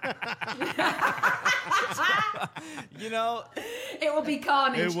 It will be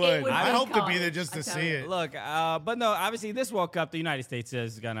carnage. It would. I hope to be there just to see it. Look, but no, obviously this World Cup, the United States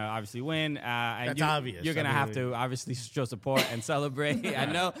is gonna obviously win. And That's obvious. You're gonna have to obviously show support and celebrate. I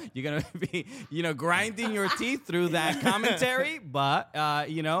know you're gonna be, grinding your teeth through that commentary, but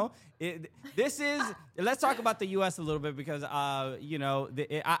this is. Let's talk about the U.S. a little bit, because I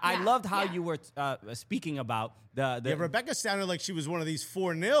loved how you were speaking about the. Yeah, Rebecca sounded like she was one of these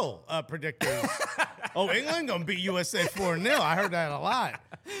 4-0 predictors. Oh, England gonna beat USA 4-0. I heard that a lot,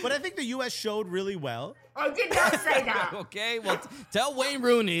 but I think the U.S. showed really well. I did not say that. Okay, well, tell Wayne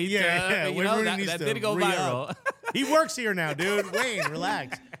Rooney. Wayne Rooney needs that to did go viral. He works here now, dude. Wayne,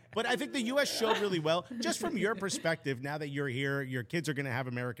 relax. But I think the U.S. showed really well. Just from your perspective, now that you're here, your kids are going to have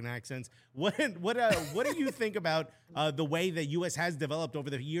American accents. What do you think about the way the U.S. has developed over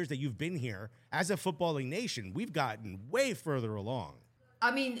the years that you've been here as a footballing nation? We've gotten way further along. I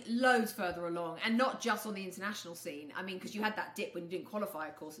mean, loads further along, and not just on the international scene. I mean, because you had that dip when you didn't qualify,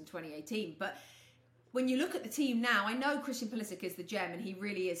 of course, in 2018. But when you look at the team now, I know Christian Pulisic is the gem, and he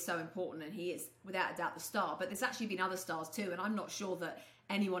really is so important, and he is, without a doubt, the star. But there's actually been other stars too, and I'm not sure that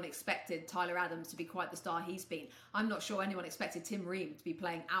anyone expected Tyler Adams to be quite the star he's been. I'm not sure anyone expected Tim Ream to be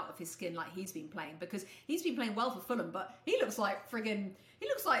playing out of his skin like he's been playing, because he's been playing well for Fulham, but he looks like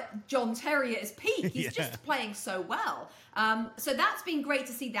John Terry at his peak. He's just playing so well. So that's been great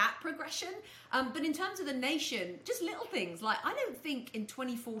to see that progression. But in terms of the nation, just little things. Like, I don't think in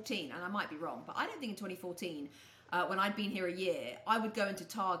 2014, and I might be wrong, but I don't think in 2014, when I'd been here a year, I would go into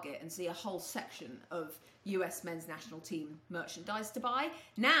Target and see a whole section of US men's national team merchandise to buy.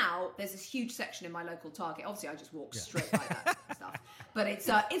 Now there's this huge section in my local Target. Obviously, I just walk straight by that stuff, but it's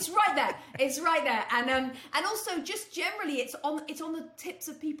right there. It's right there, and also just generally, it's on the tips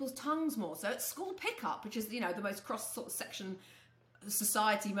of people's tongues more. So at school pickup, which is the most cross sort of section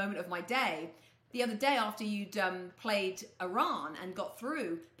society moment of my day. The other day, after you'd played Iran and got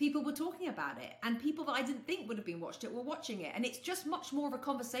through, people were talking about it, and people that I didn't think would have been watched it were watching it, and it's just much more of a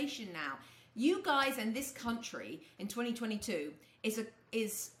conversation now. You guys in this country in 2022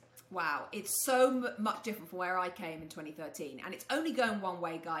 is wow, it's so much different from where I came in 2013, and it's only going one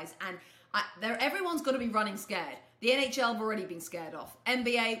way, guys. And everyone's got to be running scared. The NHL have already been scared off.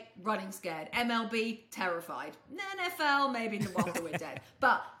 NBA running scared. MLB terrified. NFL maybe in the world that we're dead.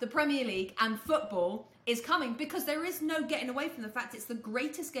 But the Premier League and football is coming because there is no getting away from the fact it's the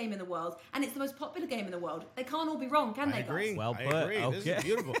greatest game in the world and it's the most popular game in the world. They can't all be wrong, can they, agree. guys? Well put. I agree. Okay. This is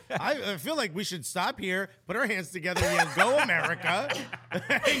beautiful. I feel like we should stop here, put our hands together, and yell, "Go America!"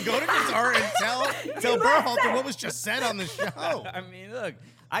 and go to Qatar and tell Berhalter what was just said on the show. I mean, look.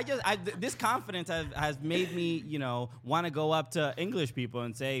 This confidence has made me, want to go up to English people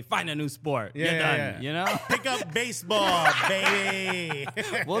and say, find a new sport. You're done, you know? Pick up baseball, baby.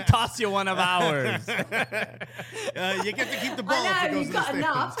 We'll toss you one of ours. You get to keep the ball if it goes you've got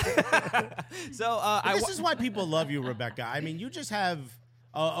enough. So this is why people love you, Rebecca. I mean, you just have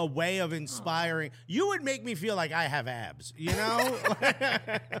a way of inspiring. You would make me feel like I have abs, you know?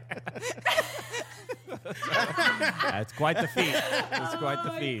 That's quite the feat. It's quite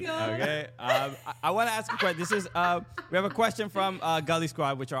the feat. God. Okay. I want to ask a question. This is we have a question from Gully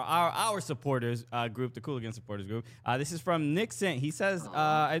Squad, which are our supporters group, the Cooligan supporters group. This is from Nixon. He says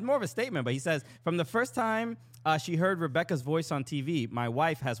it's more of a statement, but he says, from the first time she heard Rebecca's voice on TV, my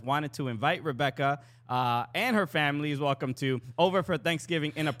wife has wanted to invite Rebecca and her family is welcome to over for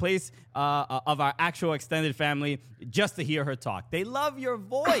Thanksgiving in a place of our actual extended family just to hear her talk. They love your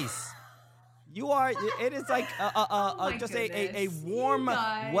voice. It is like just a warm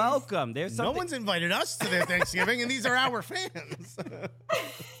welcome. There's something. No one's invited us to their Thanksgiving, and these are our fans. But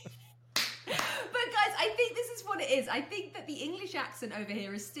guys, I think this is what it is. I think that the English accent over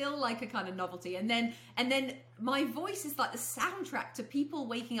here is still like a kind of novelty, and then my voice is like the soundtrack to people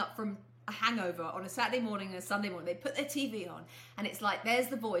waking up from a hangover on a Saturday morning and a Sunday morning. They put their TV on, and it's like there's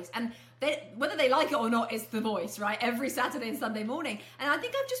the voice, and whether they like it or not, it's the voice, right? Every Saturday and Sunday morning, and I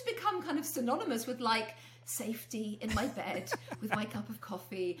think I've just become kind of synonymous with like safety in my bed with my cup of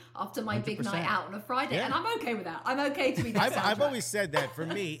coffee after my 100%. Big night out on a Friday, and I'm okay with that. I'm okay to be that. I've always said that for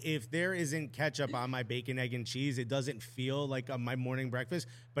me, if there isn't ketchup on my bacon, egg, and cheese, it doesn't feel like my morning breakfast.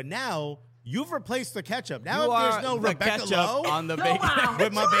 But now you've replaced the ketchup. Now if there's no Rebecca Lowe on the bacon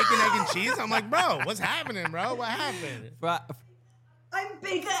with my bacon, egg, and cheese, I'm like, bro, what's happening, bro? What happened? I'm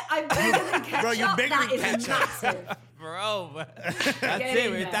bigger than ketchup. Bro, you're bigger than ketchup. Massive. Bro, that's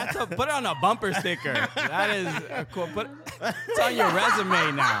it. Put it on a bumper sticker. That is cool. It's on your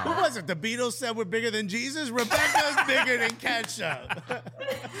resume now. What was it? The Beatles said we're bigger than Jesus? Rebecca's bigger than ketchup.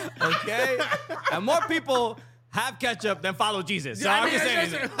 Okay? And more people have ketchup than follow Jesus. So I'm just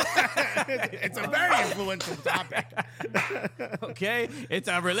saying. It's a very influential topic. Okay? It's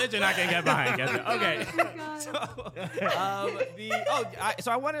a religion I can get behind. Okay. So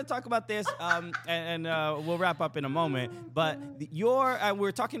I wanted to talk about this, and we'll wrap up in a moment. But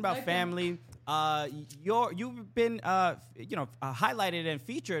we're talking about family. You've been highlighted and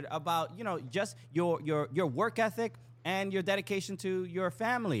featured about just your work ethic and your dedication to your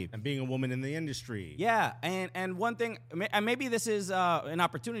family. And being a woman in the industry. Yeah, and one thing, and maybe this is an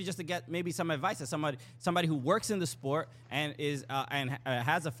opportunity just to get maybe some advice as somebody who works in the sport and is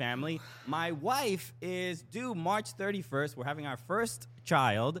has a family. My wife is due March 31st. We're having our first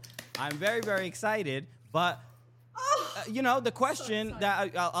child. I'm very, very excited, but the question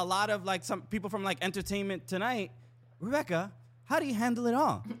that a lot of some people from Entertainment Tonight, Rebecca, how do you handle it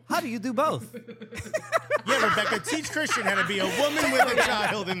all? How do you do both? Yeah, Rebecca, teach Christian how to be a woman with a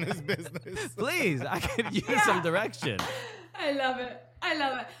child in this business. Please, I could use some direction. I love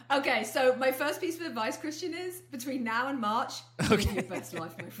it. Okay, so my first piece of advice, Christian, is between now and March, live your best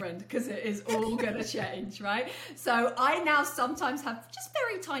life, my friend, because it is all going to change, right? So I now sometimes have just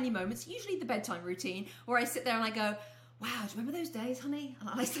very tiny moments, usually the bedtime routine, where I sit there and I go, wow, do you remember those days, honey? And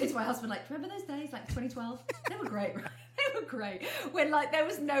I say to my husband, like, do you remember those days, like 2012? They were great, right? They were great. When like there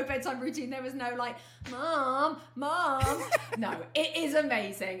was no bedtime routine, there was no like, mom. No, it is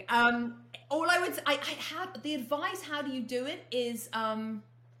amazing. All I would say, I had the advice, how do you do it, is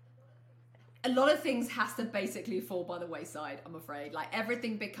a lot of things has to basically fall by the wayside, I'm afraid. Like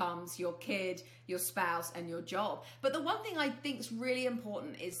everything becomes your kid, your spouse, and your job. But the one thing I think is really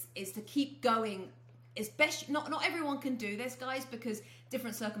important is to keep going. Especially, not everyone can do this, guys, because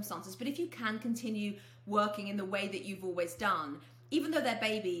different circumstances. But if you can continue working in the way that you've always done, even though they're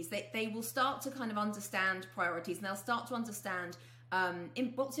babies, they will start to kind of understand priorities, and they'll start to understand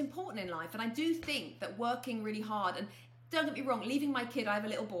what's important in life. And I do think that working really hard, and don't get me wrong, leaving my kid, I have a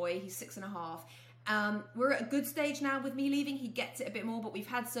little boy, he's 6.5. We're at a good stage now with me leaving. He gets it a bit more, but we've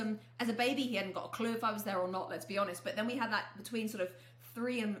had some, as a baby, he hadn't got a clue if I was there or not, let's be honest. But then we had that between sort of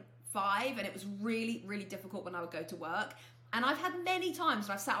 3 and 5, and it was really, really difficult when I would go to work. And I've had many times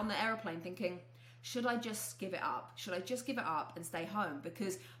when I've sat on the aeroplane thinking, should I just give it up? Should I just give it up and stay home?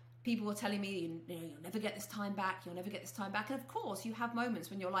 Because people were telling me, you know, you'll never get this time back. You'll never get this time back. And of course, you have moments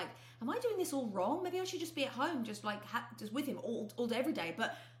when you're like, am I doing this all wrong? Maybe I should just be at home, just like just with him all day, every day.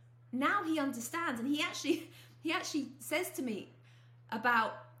 But now he understands, and he actually says to me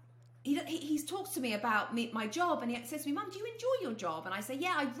about. He's talked to me about my job, and he says to me, Mum, do you enjoy your job? And I say,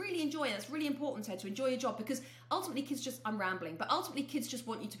 yeah, I really enjoy it. It's really important, Ted, to enjoy your job, because ultimately I'm rambling, but ultimately kids just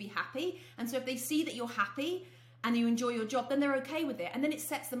want you to be happy. And so if they see that you're happy and you enjoy your job, then they're okay with it. And then it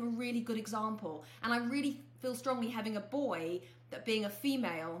sets them a really good example. And I really feel strongly having a boy, that being a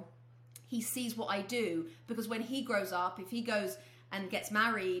female, he sees what I do, because when he grows up, if he goes and gets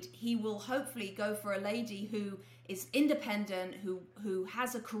married, he will hopefully go for a lady who is independent, who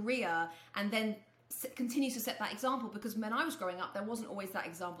has a career, and then continues to set that example. Because when I was growing up, there wasn't always that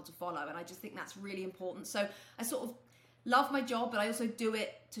example to follow, and I just think that's really important. So I sort of love my job, but I also do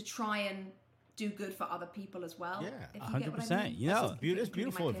it to try and do good for other people as well. Yeah, 100%. I mean. You know, It's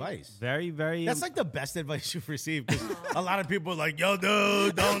beautiful advice. Very, very. That's like the best advice you've received. Because a lot of people are like, yo,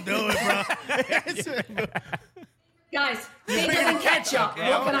 dude, don't do it, bro. Guys, bigger than ketchup. Okay.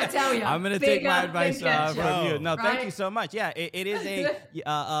 What can I tell you? I'm going to take my advice Bigger than from you. ketchup. No, thank Right? you so much. Yeah, it is you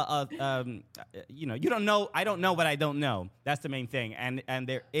know, you don't know. I don't know what I don't know. That's the main thing. And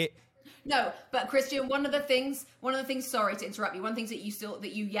No, but Christian, one of the things, sorry to interrupt you, one of the things that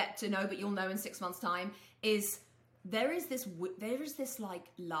you yet to know, but you'll know in 6 months' time, is there is this like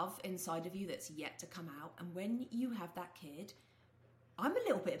love inside of you that's yet to come out. And when you have that kid, I'm a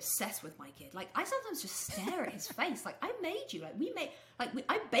little bit obsessed with my kid. Like, I sometimes just stare at his face. Like, I made you. I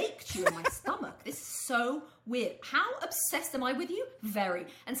baked you in my stomach. This is so weird. How obsessed am I with you? Very.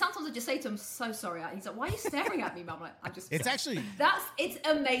 And sometimes I just say to him, so sorry. He's like, why are you staring at me, Mum? I'm just. It's actually. It's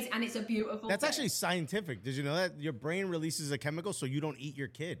amazing, and it's a beautiful. That's thing. actually scientific. Did you know that your brain releases a chemical so you don't eat your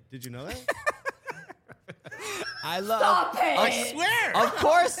kid? Did you know that? I love. Stop it! I swear. Of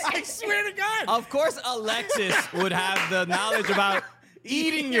course. I swear to God. Of course, Alexis would have the knowledge about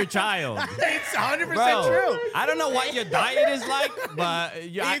eating your child. It's 100% Bro, true. I don't know what your diet is like, but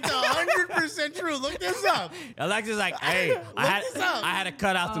It's 100% true. Look this up. Alexis is like, hey, I had to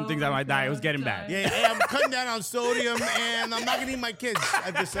cut out some things on my diet. It was getting bad. Yeah, hey, I'm cutting down on sodium, and I'm not gonna eat my kids.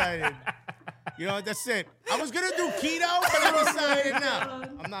 I've decided. You know, that's it. I was gonna do keto, but I decided no.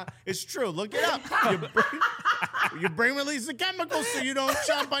 I'm not. It's true. Look it up. Your brain releases chemicals so you don't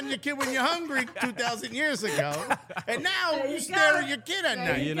chomp on your kid when you're hungry 2,000 years ago. And now you stare at your kid at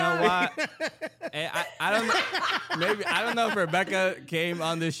night. You know what? I don't know. Maybe I don't know if Rebecca came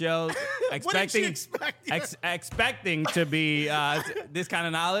on this show expecting to be this kind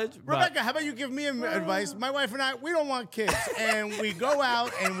of knowledge. Rebecca, how about you give me advice? My wife and I, we don't want kids, and we go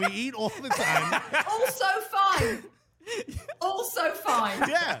out and we eat all the time. Also fine. Also fine.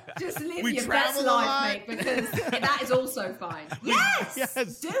 Yeah. Just live We your travel best a life, lot. mate, because that is also fine. Yes!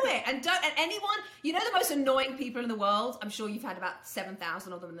 Yes. Do it. And anyone, you know the most annoying people in the world, I'm sure you've had about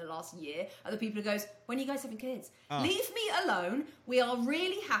 7,000 of them in the last year, are the people who goes, when are you guys having kids? Leave me alone. We are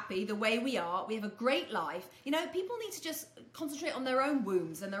really happy the way we are. We have a great life. You know, people need to just concentrate on their own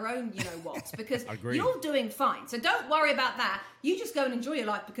wombs and their own, you know what, because you're doing fine. So don't worry about that. You just go and enjoy your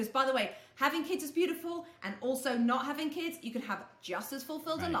life, because, by the way, having kids is beautiful, and also not having kids, you can have just as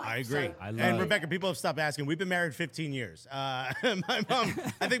fulfilled a life. I agree. So, And Rebecca, people have stopped asking. We've been married 15 years. I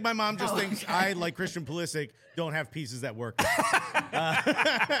think my mom just thinks I, like Christian Pulisic, don't have pieces that work.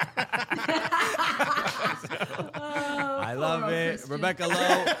 I love it. Christian. Rebecca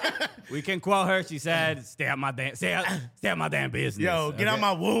Lowe, we can quote her. She said, stay out my damn business. Yo, get out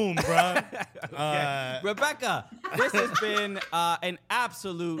my womb, bro. Rebecca, This has been an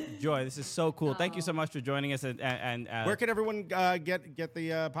absolute joy. This is so cool. Thank you so much for joining us. And Where can everyone get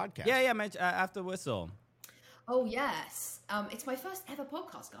the podcast? Yeah, After Whistle. Oh, yes. It's my first ever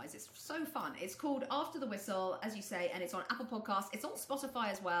podcast, guys. It's so fun. It's called After the Whistle, as you say, and it's on Apple Podcasts. It's on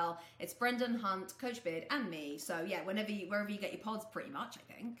Spotify as well. It's Brendan Hunt, Coach Beard, and me. So, yeah, wherever you get your pods, pretty much,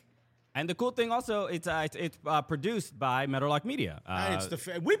 I think. And the cool thing also, it's produced by Meadowlark Media.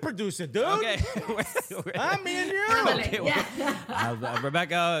 We produce it, dude. Okay. I'm me and you. Okay, yeah.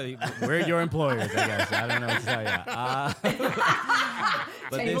 Rebecca, we're your employers, I guess. I don't know what to tell you.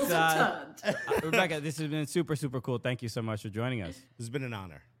 But Tables have turned. Rebecca, this has been super, super cool. Thank you so much for joining us. This has been an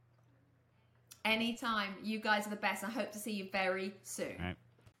honor. Anytime. You guys are the best. I hope to see you very soon. All right.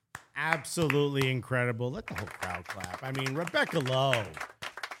 Absolutely incredible. Let the whole crowd clap. I mean, Rebecca Lowe.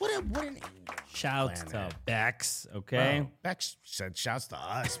 What an angel. Shouts Planet. to Bex, okay? Bro, Bex said shouts to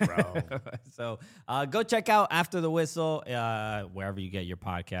us, bro. So go check out After the Whistle, wherever you get your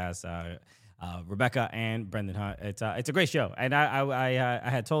podcasts. Rebecca and Brendan Hunt. It's a great show. And I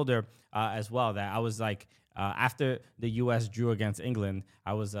had told her as well that I was like, after the U.S. drew against England,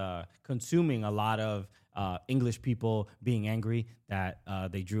 I was consuming a lot of English people being angry that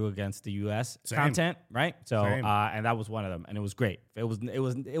they drew against the U.S. content, right? So, and that was one of them, and it was great. It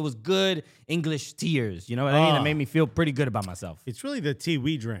was good English tears. You know what I mean? It made me feel pretty good about myself. It's really the tea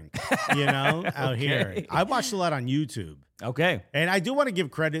we drink, out here. I watched a lot on YouTube. Okay, and I do want to give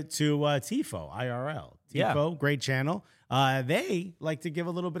credit to Tifo IRL. Tifo, great channel. They like to give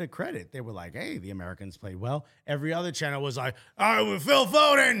a little bit of credit. They were like, hey, the Americans played well. Every other channel was like, oh, Phil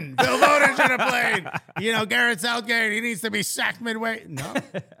Foden. Phil Foden should have played. Garrett Southgate, he needs to be sacked midway. No.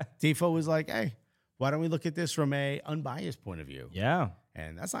 Tifo was like, hey, why don't we look at this from a unbiased point of view? Yeah.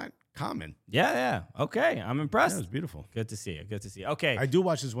 And that's not common. Yeah. Okay, I'm impressed. That was beautiful. Good to see you. Okay. I do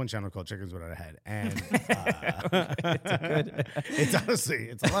watch this one channel called Chickens Without a Head. And it's honestly,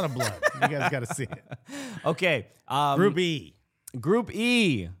 it's a lot of blood. You guys got to see it. Okay. Group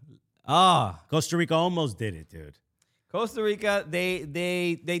E. Costa Rica almost did it, dude. Costa Rica,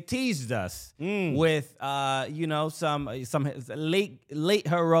 they teased us with some late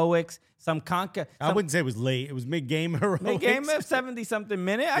heroics, some conquer. I wouldn't say it was late. It was mid-game heroics. Mid-game of 70-something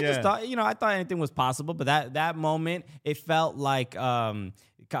minute. I just thought, I thought anything was possible, but that moment, it felt like the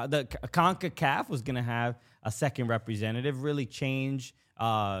CONCACAF was gonna have a second representative, really change.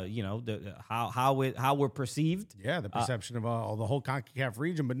 How we're perceived. Yeah, the perception of the whole CONCACAF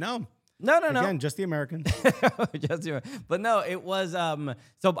region, but no. No. Again, just the Americans. But no, it was so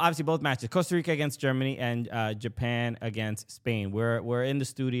obviously both matches: Costa Rica against Germany and Japan against Spain. We're in the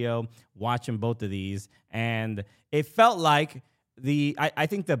studio watching both of these, and it felt like I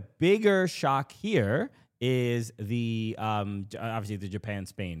think the bigger shock here is the obviously the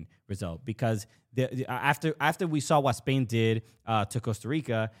Japan-Spain result, because after we saw what Spain did to Costa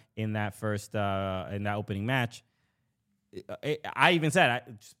Rica in that in that opening match. I even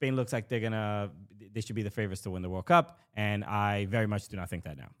said Spain looks like they should be the favorites to win the World Cup, and I very much do not think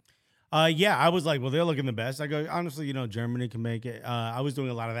that now. Yeah, I was like, well, they're looking the best. I go, honestly, Germany can make it. I was doing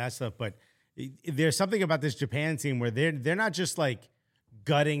a lot of that stuff, but there's something about this Japan team where they're not just like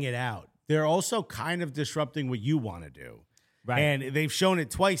gutting it out. They're also kind of disrupting what you want to do. Right. And they've shown it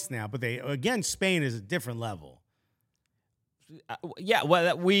twice now, but Spain is a different level. Yeah,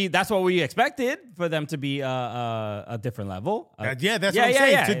 well, that's what we expected for them to be a different level. That's what I'm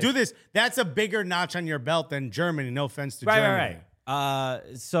saying. Yeah. To do this, that's a bigger notch on your belt than Germany. No offense to Germany. Right.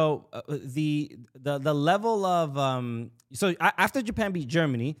 So the level of so after Japan beat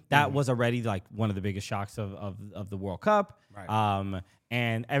Germany, that was already like one of the biggest shocks of the World Cup. Right.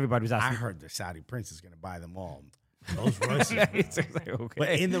 And everybody was asking. I heard the Saudi prince is going to buy them all. Rolls Royces. Okay. But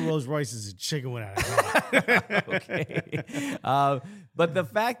in the Rolls Royce is a chicken without a head. Okay. But the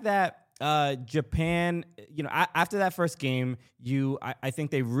fact that Japan, after that first game, I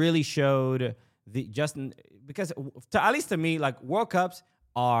think they really showed because at least to me, like World Cups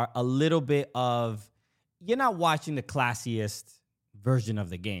are a little bit of, you're not watching the classiest version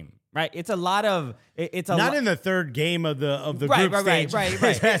of the game. Right, it's a lot of not in the third game of the group stage.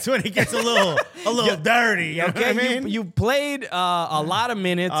 Right. That's when it gets a little dirty. You know what I mean? You played a lot of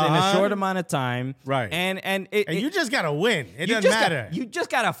minutes in a short amount of time. Right, and you just gotta win. It doesn't matter. You just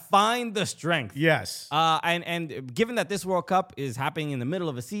gotta find the strength. Yes. And given that this World Cup is happening in the middle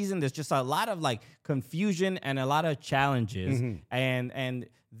of a season, there's just a lot of like confusion and a lot of challenges. Mm-hmm.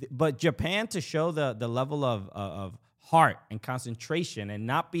 But Japan, to show the level of heart and concentration and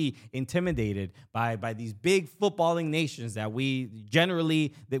not be intimidated by these big footballing nations that we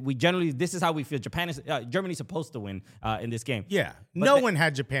generally this is how we feel. Germany's supposed to win in this game. Yeah. No one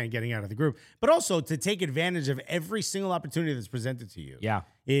had Japan getting out of the group. But also to take advantage of every single opportunity that's presented to you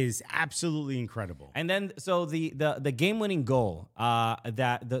is absolutely incredible. And then so the game-winning goal,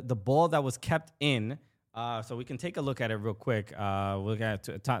 that the ball that was kept in, so we can take a look at it real quick. We'll look at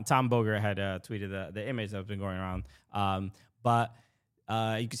Tom Boger had tweeted the image that's been going around. But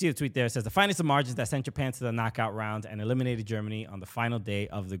you can see the tweet there. It says, the finest of margins that sent Japan to the knockout round and eliminated Germany on the final day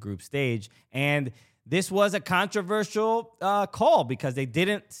of the group stage. And this was a controversial call because they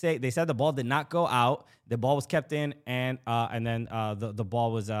said the ball did not go out. The ball was kept in, and then the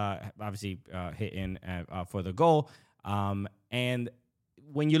ball was obviously hit in for the goal. And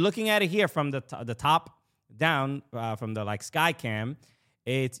when you're looking at it here from the top down, from the sky cam,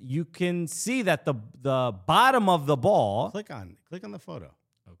 you can see that the bottom of the ball. Click on the photo.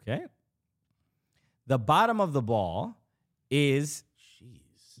 Okay. The bottom of the ball is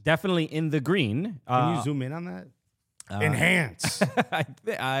definitely in the green. Can you zoom in on that? Enhance.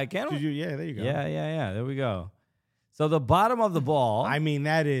 I can. Yeah, there you go. Yeah. There we go. So the bottom of the ball. I mean,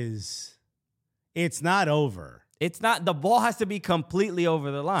 it's not over. It's not. The ball has to be completely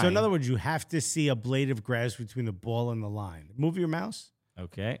over the line. So in other words, you have to see a blade of grass between the ball and the line. Move your mouse.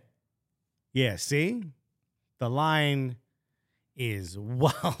 Okay. Yeah, see? The line is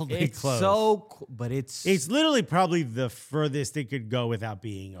wildly close. But it's literally probably the furthest it could go without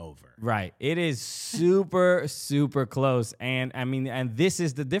being over. Right. It is super, super close. And I mean, and this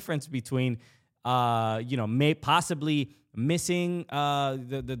is the difference between, possibly missing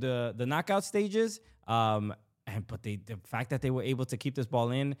the knockout stages. But the fact that they were able to keep this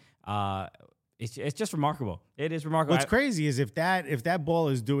ball in, it's just remarkable. It is remarkable. What's crazy is if that ball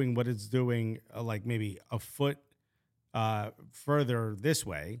is doing what it's doing, maybe a foot further this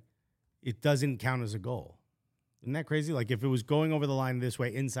way, it doesn't count as a goal. Isn't that crazy? Like if it was going over the line this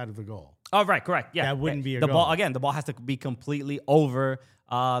way inside of the goal. Oh, right, correct. Yeah, that wouldn't be a goal. The ball has to be completely over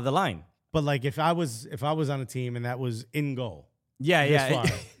the line. But if I was on a team and that was in goal, yeah.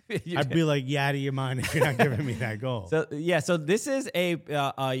 I'd be like, out of your mind if you're not giving me that goal. So this is a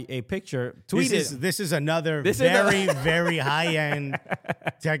picture tweeted. This is another very high end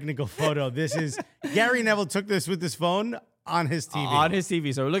technical photo. This is Gary Neville took this with his phone on his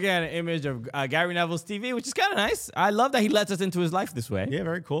TV. So we're looking at an image of Gary Neville's TV, which is kind of nice. I love that he lets us into his life this way. Yeah,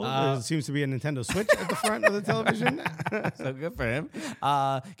 very cool. There seems to be a Nintendo Switch at the front of the television. So good for him.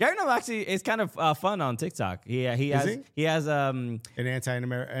 Gary Neville actually is kind of fun on TikTok. He has an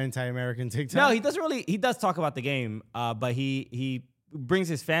anti-American TikTok. No, he doesn't really. He does talk about the game, but he brings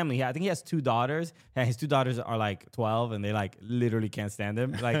his family. I think he has 2 daughters, and his 2 daughters are 12, and they literally can't stand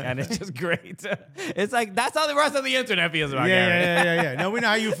him. And it's just great. It's that's how the rest of the internet feels about Gary. Yeah. No, we know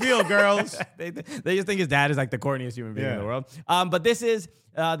how you feel, girls. They just think his dad is the corniest human being in the world. But this is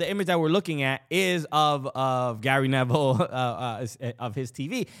the image that we're looking at is of Gary Neville of his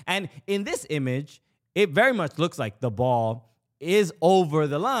TV, and in this image, it very much looks like the ball is over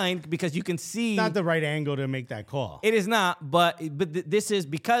the line because you can see not the right angle to make that call. It is not, but this is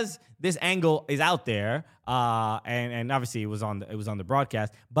because this angle is out there, and obviously it was on the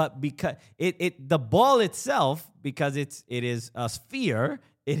broadcast. But because the ball itself, because it is a sphere,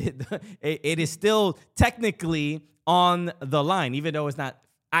 it is still technically on the line, even though it's not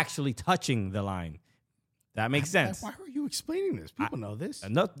actually touching the line. That makes sense. Why are you explaining this? People know this.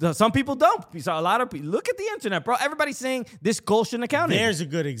 No, some people don't. So a lot of people look at the internet, bro. Everybody's saying this goal shouldn't have counted. There's a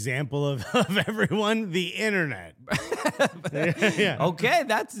good example of everyone. The internet. Yeah. Okay,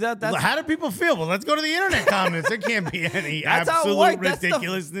 that's. How do people feel? Well, let's go to the internet comments. There can't be any absolute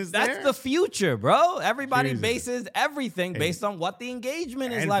ridiculousness there. That's the future, bro. Everybody bases everything based on what the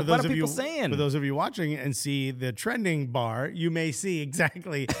engagement is like. What are people saying? For those of you watching and see the trending bar, you may see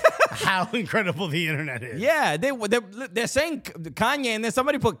exactly how incredible the internet is. Yeah, they're saying Kanye, and then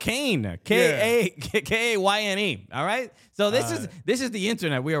somebody put Kane, Kayne. All right, so this is the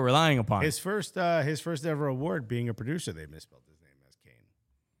internet we are relying upon. His first ever award being a producer, they misspelled his name as Kane.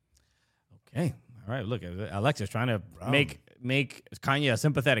 Okay, all right. Look, Alexa's trying to make Kanye a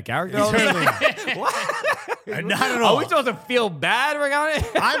sympathetic character. What? Not at all. Are we supposed to feel bad regarding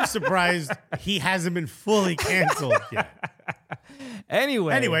it? I'm surprised he hasn't been fully canceled yet.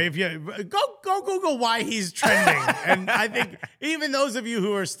 Anyway, if you go Google why he's trending, and I think even those of you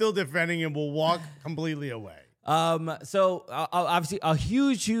who are still defending him will walk completely away. So obviously a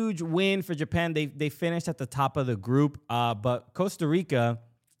huge win for Japan. They finished at the top of the group, but Costa Rica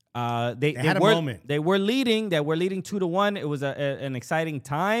They had a were, moment. They were leading. They were leading 2-1. It was an exciting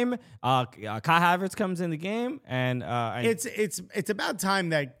time. Kai Havertz comes in the game, and it's about time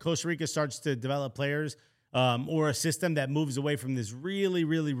that Costa Rica starts to develop players or a system that moves away from this really,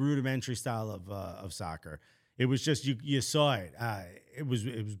 really rudimentary style of soccer. It was just you saw it. It was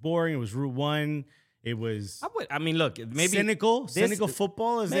boring. It was Route One. It was. I mean, look, maybe cynical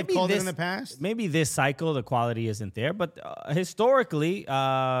football, as they've called it in the past. Maybe this cycle the quality isn't there, but historically,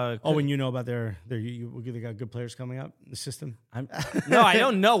 and you know about they got good players coming up in the system. No, I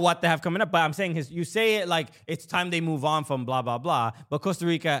don't know what they have coming up, but I'm saying you say it like it's time they move on from blah blah blah. But Costa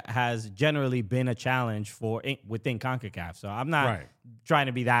Rica has generally been a challenge within CONCACAF, so I'm not trying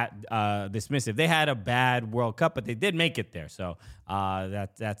to be that dismissive. They had a bad World Cup, but they did make it there, so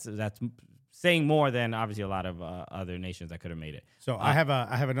that's saying more than obviously a lot of other nations that could have made it. So I have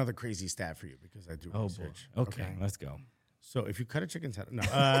another crazy stat for you because I do research. Okay, let's go. So if you cut a chicken's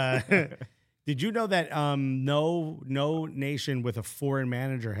head, did you know that no nation with a foreign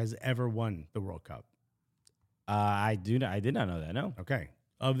manager has ever won the World Cup? I did not know that. No. Okay.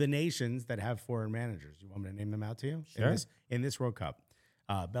 Of the nations that have foreign managers, you want me to name them out to you? Sure. In this World Cup,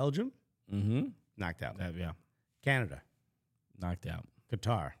 Belgium, knocked out. Yeah, Canada, knocked out.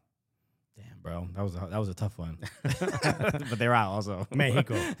 Qatar. Damn, bro, that was a tough one. But they're out also.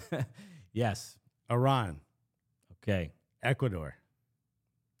 Mexico. Yes. Iran. Okay. Ecuador.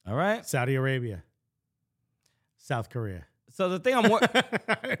 All right. Saudi Arabia. South Korea. So the thing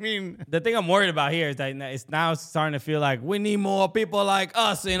I'm worried about here is that it's now starting to feel like we need more people like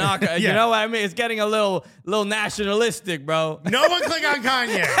us in our. Yeah. You know what I mean? It's getting a little nationalistic, bro. No one click on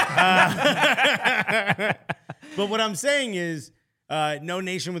Kanye. But what I'm saying is, no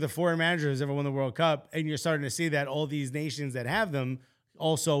nation with a foreign manager has ever won the World Cup, and you're starting to see that all these nations that have them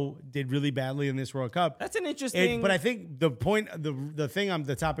also did really badly in this World Cup. That's an interesting. But I think the point,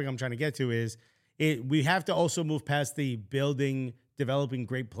 the topic I'm trying to get to is, we have to also move past the developing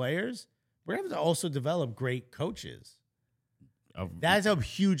great players. We're going to have to also develop great coaches. That's a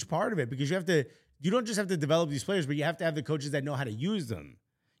huge part of it because you don't just have to develop these players, but you have to have the coaches that know how to use them.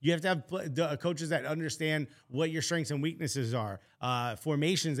 You have to have coaches that understand what your strengths and weaknesses are,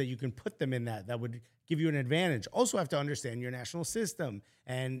 formations that you can put them in that would give you an advantage. Also have to understand your national system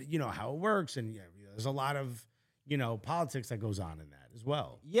and, how it works. And there's a lot of, politics that goes on in that as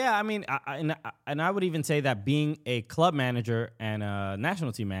well. Yeah, I mean, I would even say that being a club manager and a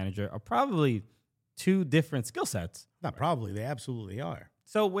national team manager are probably two different skill sets. Not probably, they absolutely are.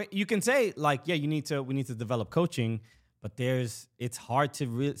 So you can say like, yeah, we need to develop coaching, but it's hard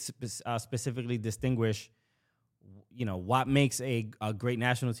to specifically distinguish, what makes a great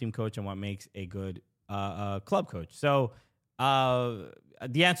national team coach and what makes a good club coach. So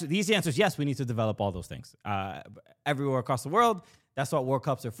the easy answer is yes, we need to develop all those things everywhere across the world. That's what World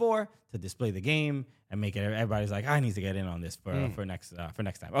Cups are for, to display the game and make it. Everybody's like, I need to get in on this for next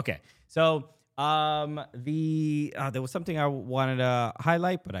time. Okay, so there was something I wanted to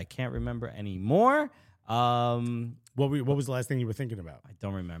highlight, but I can't remember anymore. What was the last thing you were thinking about? I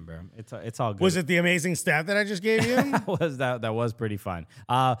don't remember. It's all good. Was it the amazing stat that I just gave you? That was pretty fun.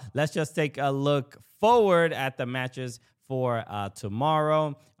 Let's just take a look forward at the matches for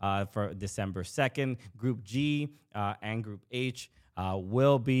tomorrow, for December 2nd. Group G and Group H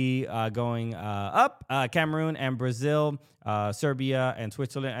will be going up. Cameroon and Brazil, Serbia and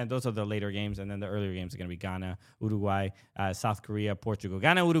Switzerland, and those are the later games. And then the earlier games are going to be Ghana, Uruguay, South Korea, Portugal.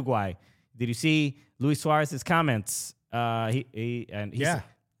 Ghana, Uruguay. Did you see Luis Suarez's comments? He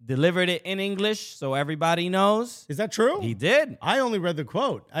delivered it in English so everybody knows. Is that true? He did. I only read the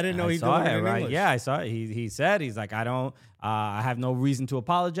quote. I didn't know he delivered it in English. Yeah, I saw it. He said, he's like, I have no reason to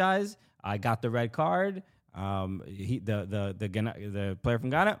apologize. I got the red card. The player from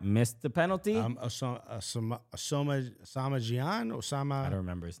Ghana missed the penalty. Osama Gian? I don't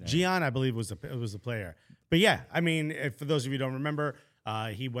remember his name. Gian, I believe, was the player. But yeah, I mean, for those of you who don't remember,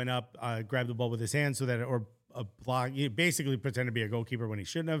 he went up, grabbed the ball with his hand a block. He basically pretended to be a goalkeeper when he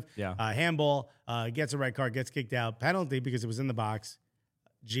shouldn't have. Yeah. Handball, gets a red card, gets kicked out. Penalty because it was in the box.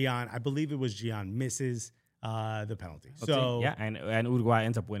 Gian, I believe it was Gian, misses the penalty. So yeah, and Uruguay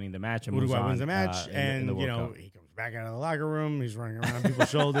ends up winning the match. And Uruguay wins the match, in the he comes back out of the locker room. He's running around people's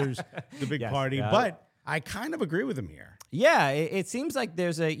shoulders. The big party. But I kind of agree with him here. Yeah, it seems like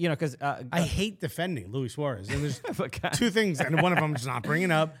there's because I hate defending Luis Suarez, and there's two things, and one of them I'm just not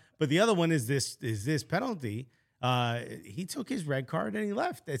bringing up, but the other one is this penalty. He took his red card and he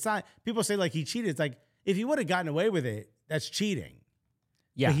left. It's not, people say like he cheated. It's like if he would have gotten away with it, that's cheating.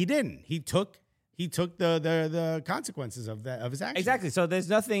 Yeah, but he didn't. He he took the consequences of his actions. Exactly. So there's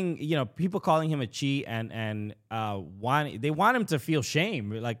nothing, people calling him a cheat and they want him to feel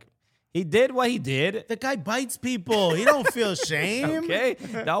shame. Like, he did what he did. The guy bites people. He don't feel shame. Okay.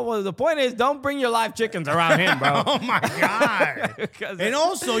 The point is, don't bring your live chickens around him, bro. Oh my God. And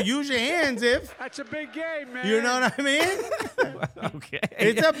also use your hands if. That's a big game, man. You know what I mean? Okay.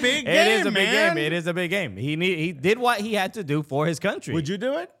 It's a big game, It is a big man. game. It is a big game. He did what he had to do for his country. Would you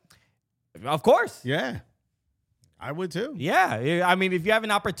do it? Of course. Yeah. I would too. Yeah. I mean, if you have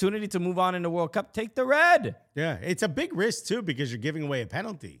an opportunity to move on in the World Cup, take the red. Yeah. It's a big risk too because you're giving away a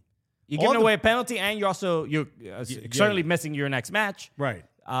penalty. You're giving away a penalty, and you're certainly missing your next match. Right.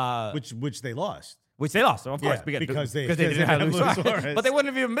 Which they lost. Which they lost, of course, Yeah, because they didn't have Luis Luis Suarez. Suarez. But they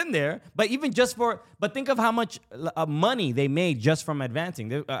wouldn't have even been there. But even but think of how much money they made just from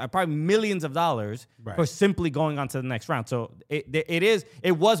advancing. Probably millions of dollars for simply going on to the next round. So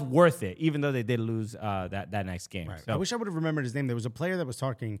it was worth it, even though they did lose that next game. Right. So, I wish I would have remembered his name. There was a player that was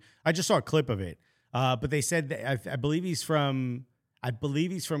talking. I just saw a clip of it, but they said that I believe he's from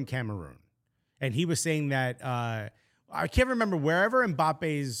Cameroon, and he was saying that. I can't remember wherever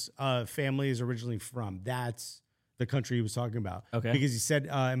Mbappe's family is originally from. That's the country he was talking about. Okay. Because he said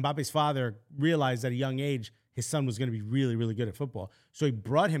Mbappe's father realized at a young age his son was going to be really, really good at football. So he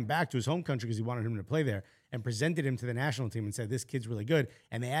brought him back to his home country because he wanted him to play there and presented him to the national team and said, this kid's really good.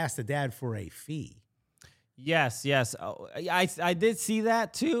 And they asked the dad for a fee. Yes. Oh, I did see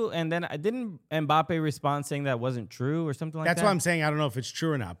that too, and then I didn't Mbappe respond saying that wasn't true or something like that. That's why I'm saying I don't know if it's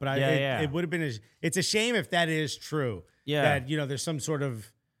true or not, but it would have been. It's a shame if that is true. Yeah, that there's some sort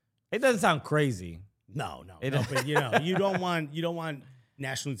of. It doesn't sound crazy. No, but you don't want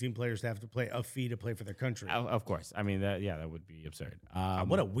national team players to have to pay a fee to play for their country. Of course, I mean that would be absurd.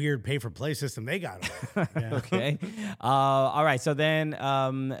 What a weird pay for play system they got. Yeah. Okay, all right. So then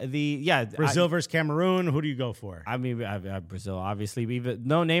Brazil versus Cameroon. Who do you go for? I mean, Brazil, obviously.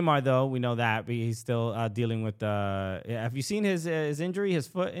 No Neymar, though. We know that. But he's still dealing with have you seen his injury, his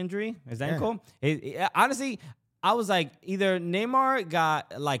foot injury, his ankle? Honestly, I was like, either Neymar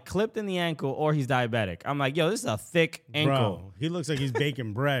got like clipped in the ankle or he's diabetic. I'm like, yo, this is a thick ankle. Bro, he looks like he's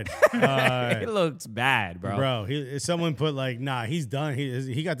baking bread. It looks bad, bro. Bro, someone put like, nah, he's done.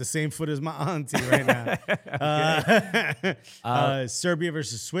 He got the same foot as my auntie right now. Serbia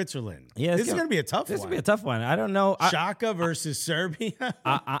versus Switzerland. Yeah, this is gonna be a tough one. This is gonna be a tough one. I don't know. Shaka versus Serbia.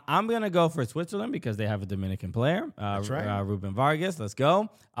 I'm gonna go for Switzerland because they have a Dominican player. That's right. Ruben Vargas. Let's go.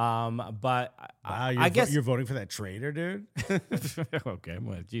 But I guess you're voting for that traitor, dude. Okay,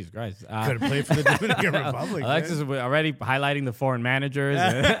 well, Jesus Christ. Could have played for the Dominican Republic. Alexis is already highlighting the foreign managers.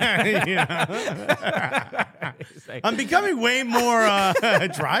 I'm becoming way more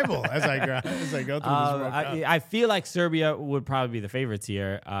tribal as I go through this World Cup. I feel like Serbia would probably be the favorites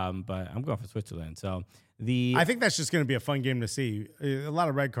here, but I'm going for Switzerland. So I think that's just going to be a fun game to see. A lot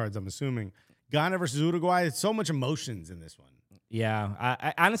of red cards, I'm assuming. Ghana versus Uruguay. It's so much emotions in this one. Yeah,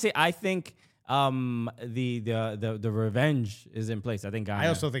 I honestly, I think the revenge is in place. I think Ghana. I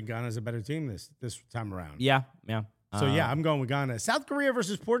also think Ghana's a better team this time around. Yeah. So I'm going with Ghana. South Korea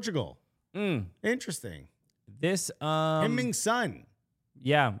versus Portugal. Interesting. This Heung-min Son.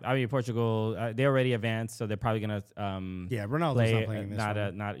 Yeah, I mean Portugal. They already advanced, so they're probably gonna Ronaldo's play not playing this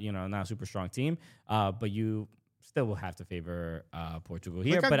one. not a super strong team. But you still will have to favor Portugal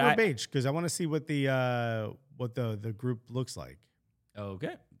here. Look at but Group H because I want to see what the group looks like.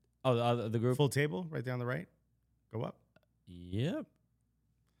 Okay. Oh, the group full table right there on the right. Go up. Yep.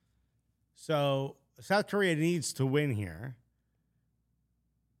 So South Korea needs to win here,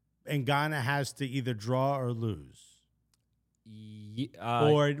 and Ghana has to either draw or lose. You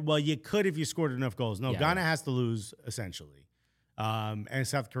could if you scored enough goals. No, Ghana has to lose essentially, and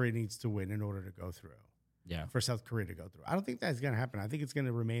South Korea needs to win in order to go through. Yeah, for South Korea to go through. I don't think that's going to happen. I think it's going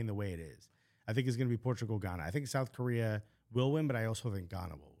to remain the way it is. I think it's going to be Portugal, Ghana. I think South Korea will win, but I also think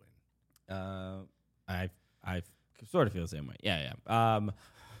Ghana will win. I sort of feel the same way. Yeah.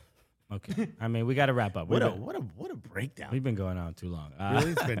 Okay. I mean, we got to wrap up. What a breakdown. We've been going on too long.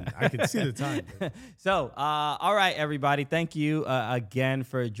 Really, it's been. I can see the time. So, all right, everybody. Thank you again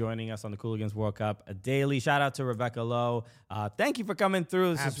for joining us on the Cooligans World Cup Daily. Shout out to Rebecca Lowe. Thank you for coming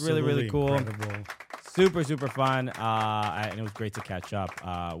through. This is really, really cool. Incredible. Super, super fun. And it was great to catch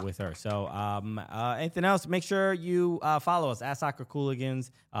up with her. So, anything else? Make sure you follow us at Soccer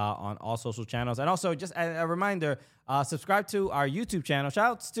Cooligans on all social channels. And also, just a reminder, Subscribe to our YouTube channel.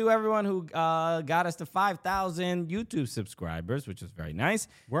 Shouts to everyone who got us to 5,000 YouTube subscribers, which is very nice.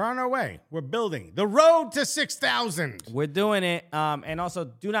 We're on our way. We're building the road to 6,000. We're doing it. And also,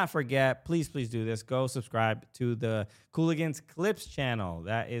 do not forget, please do this. Go subscribe to the Cooligans Clips channel.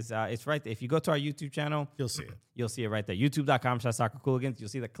 That is, it's right there. If you go to our YouTube channel, You'll see it. You'll see it right there. YouTube.com/soccercooligans. You'll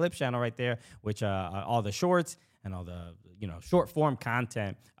see the Clips channel right there, which all the shorts and all the short form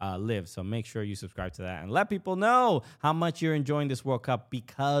content live. So make sure you subscribe to that and let people know how much you're enjoying this World Cup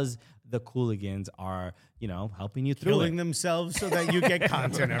because the Cooligans are helping you through Killing it. themselves so that you get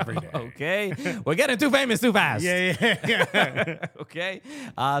content every day. Okay, we're getting too famous too fast. Yeah. Okay,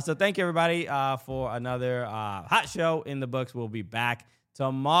 so thank you everybody for another hot show in the books. We'll be back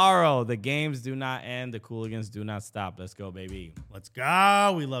tomorrow. The games do not end. The Cooligans do not stop. Let's go, baby. Let's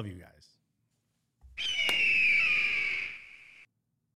go. We love you guys.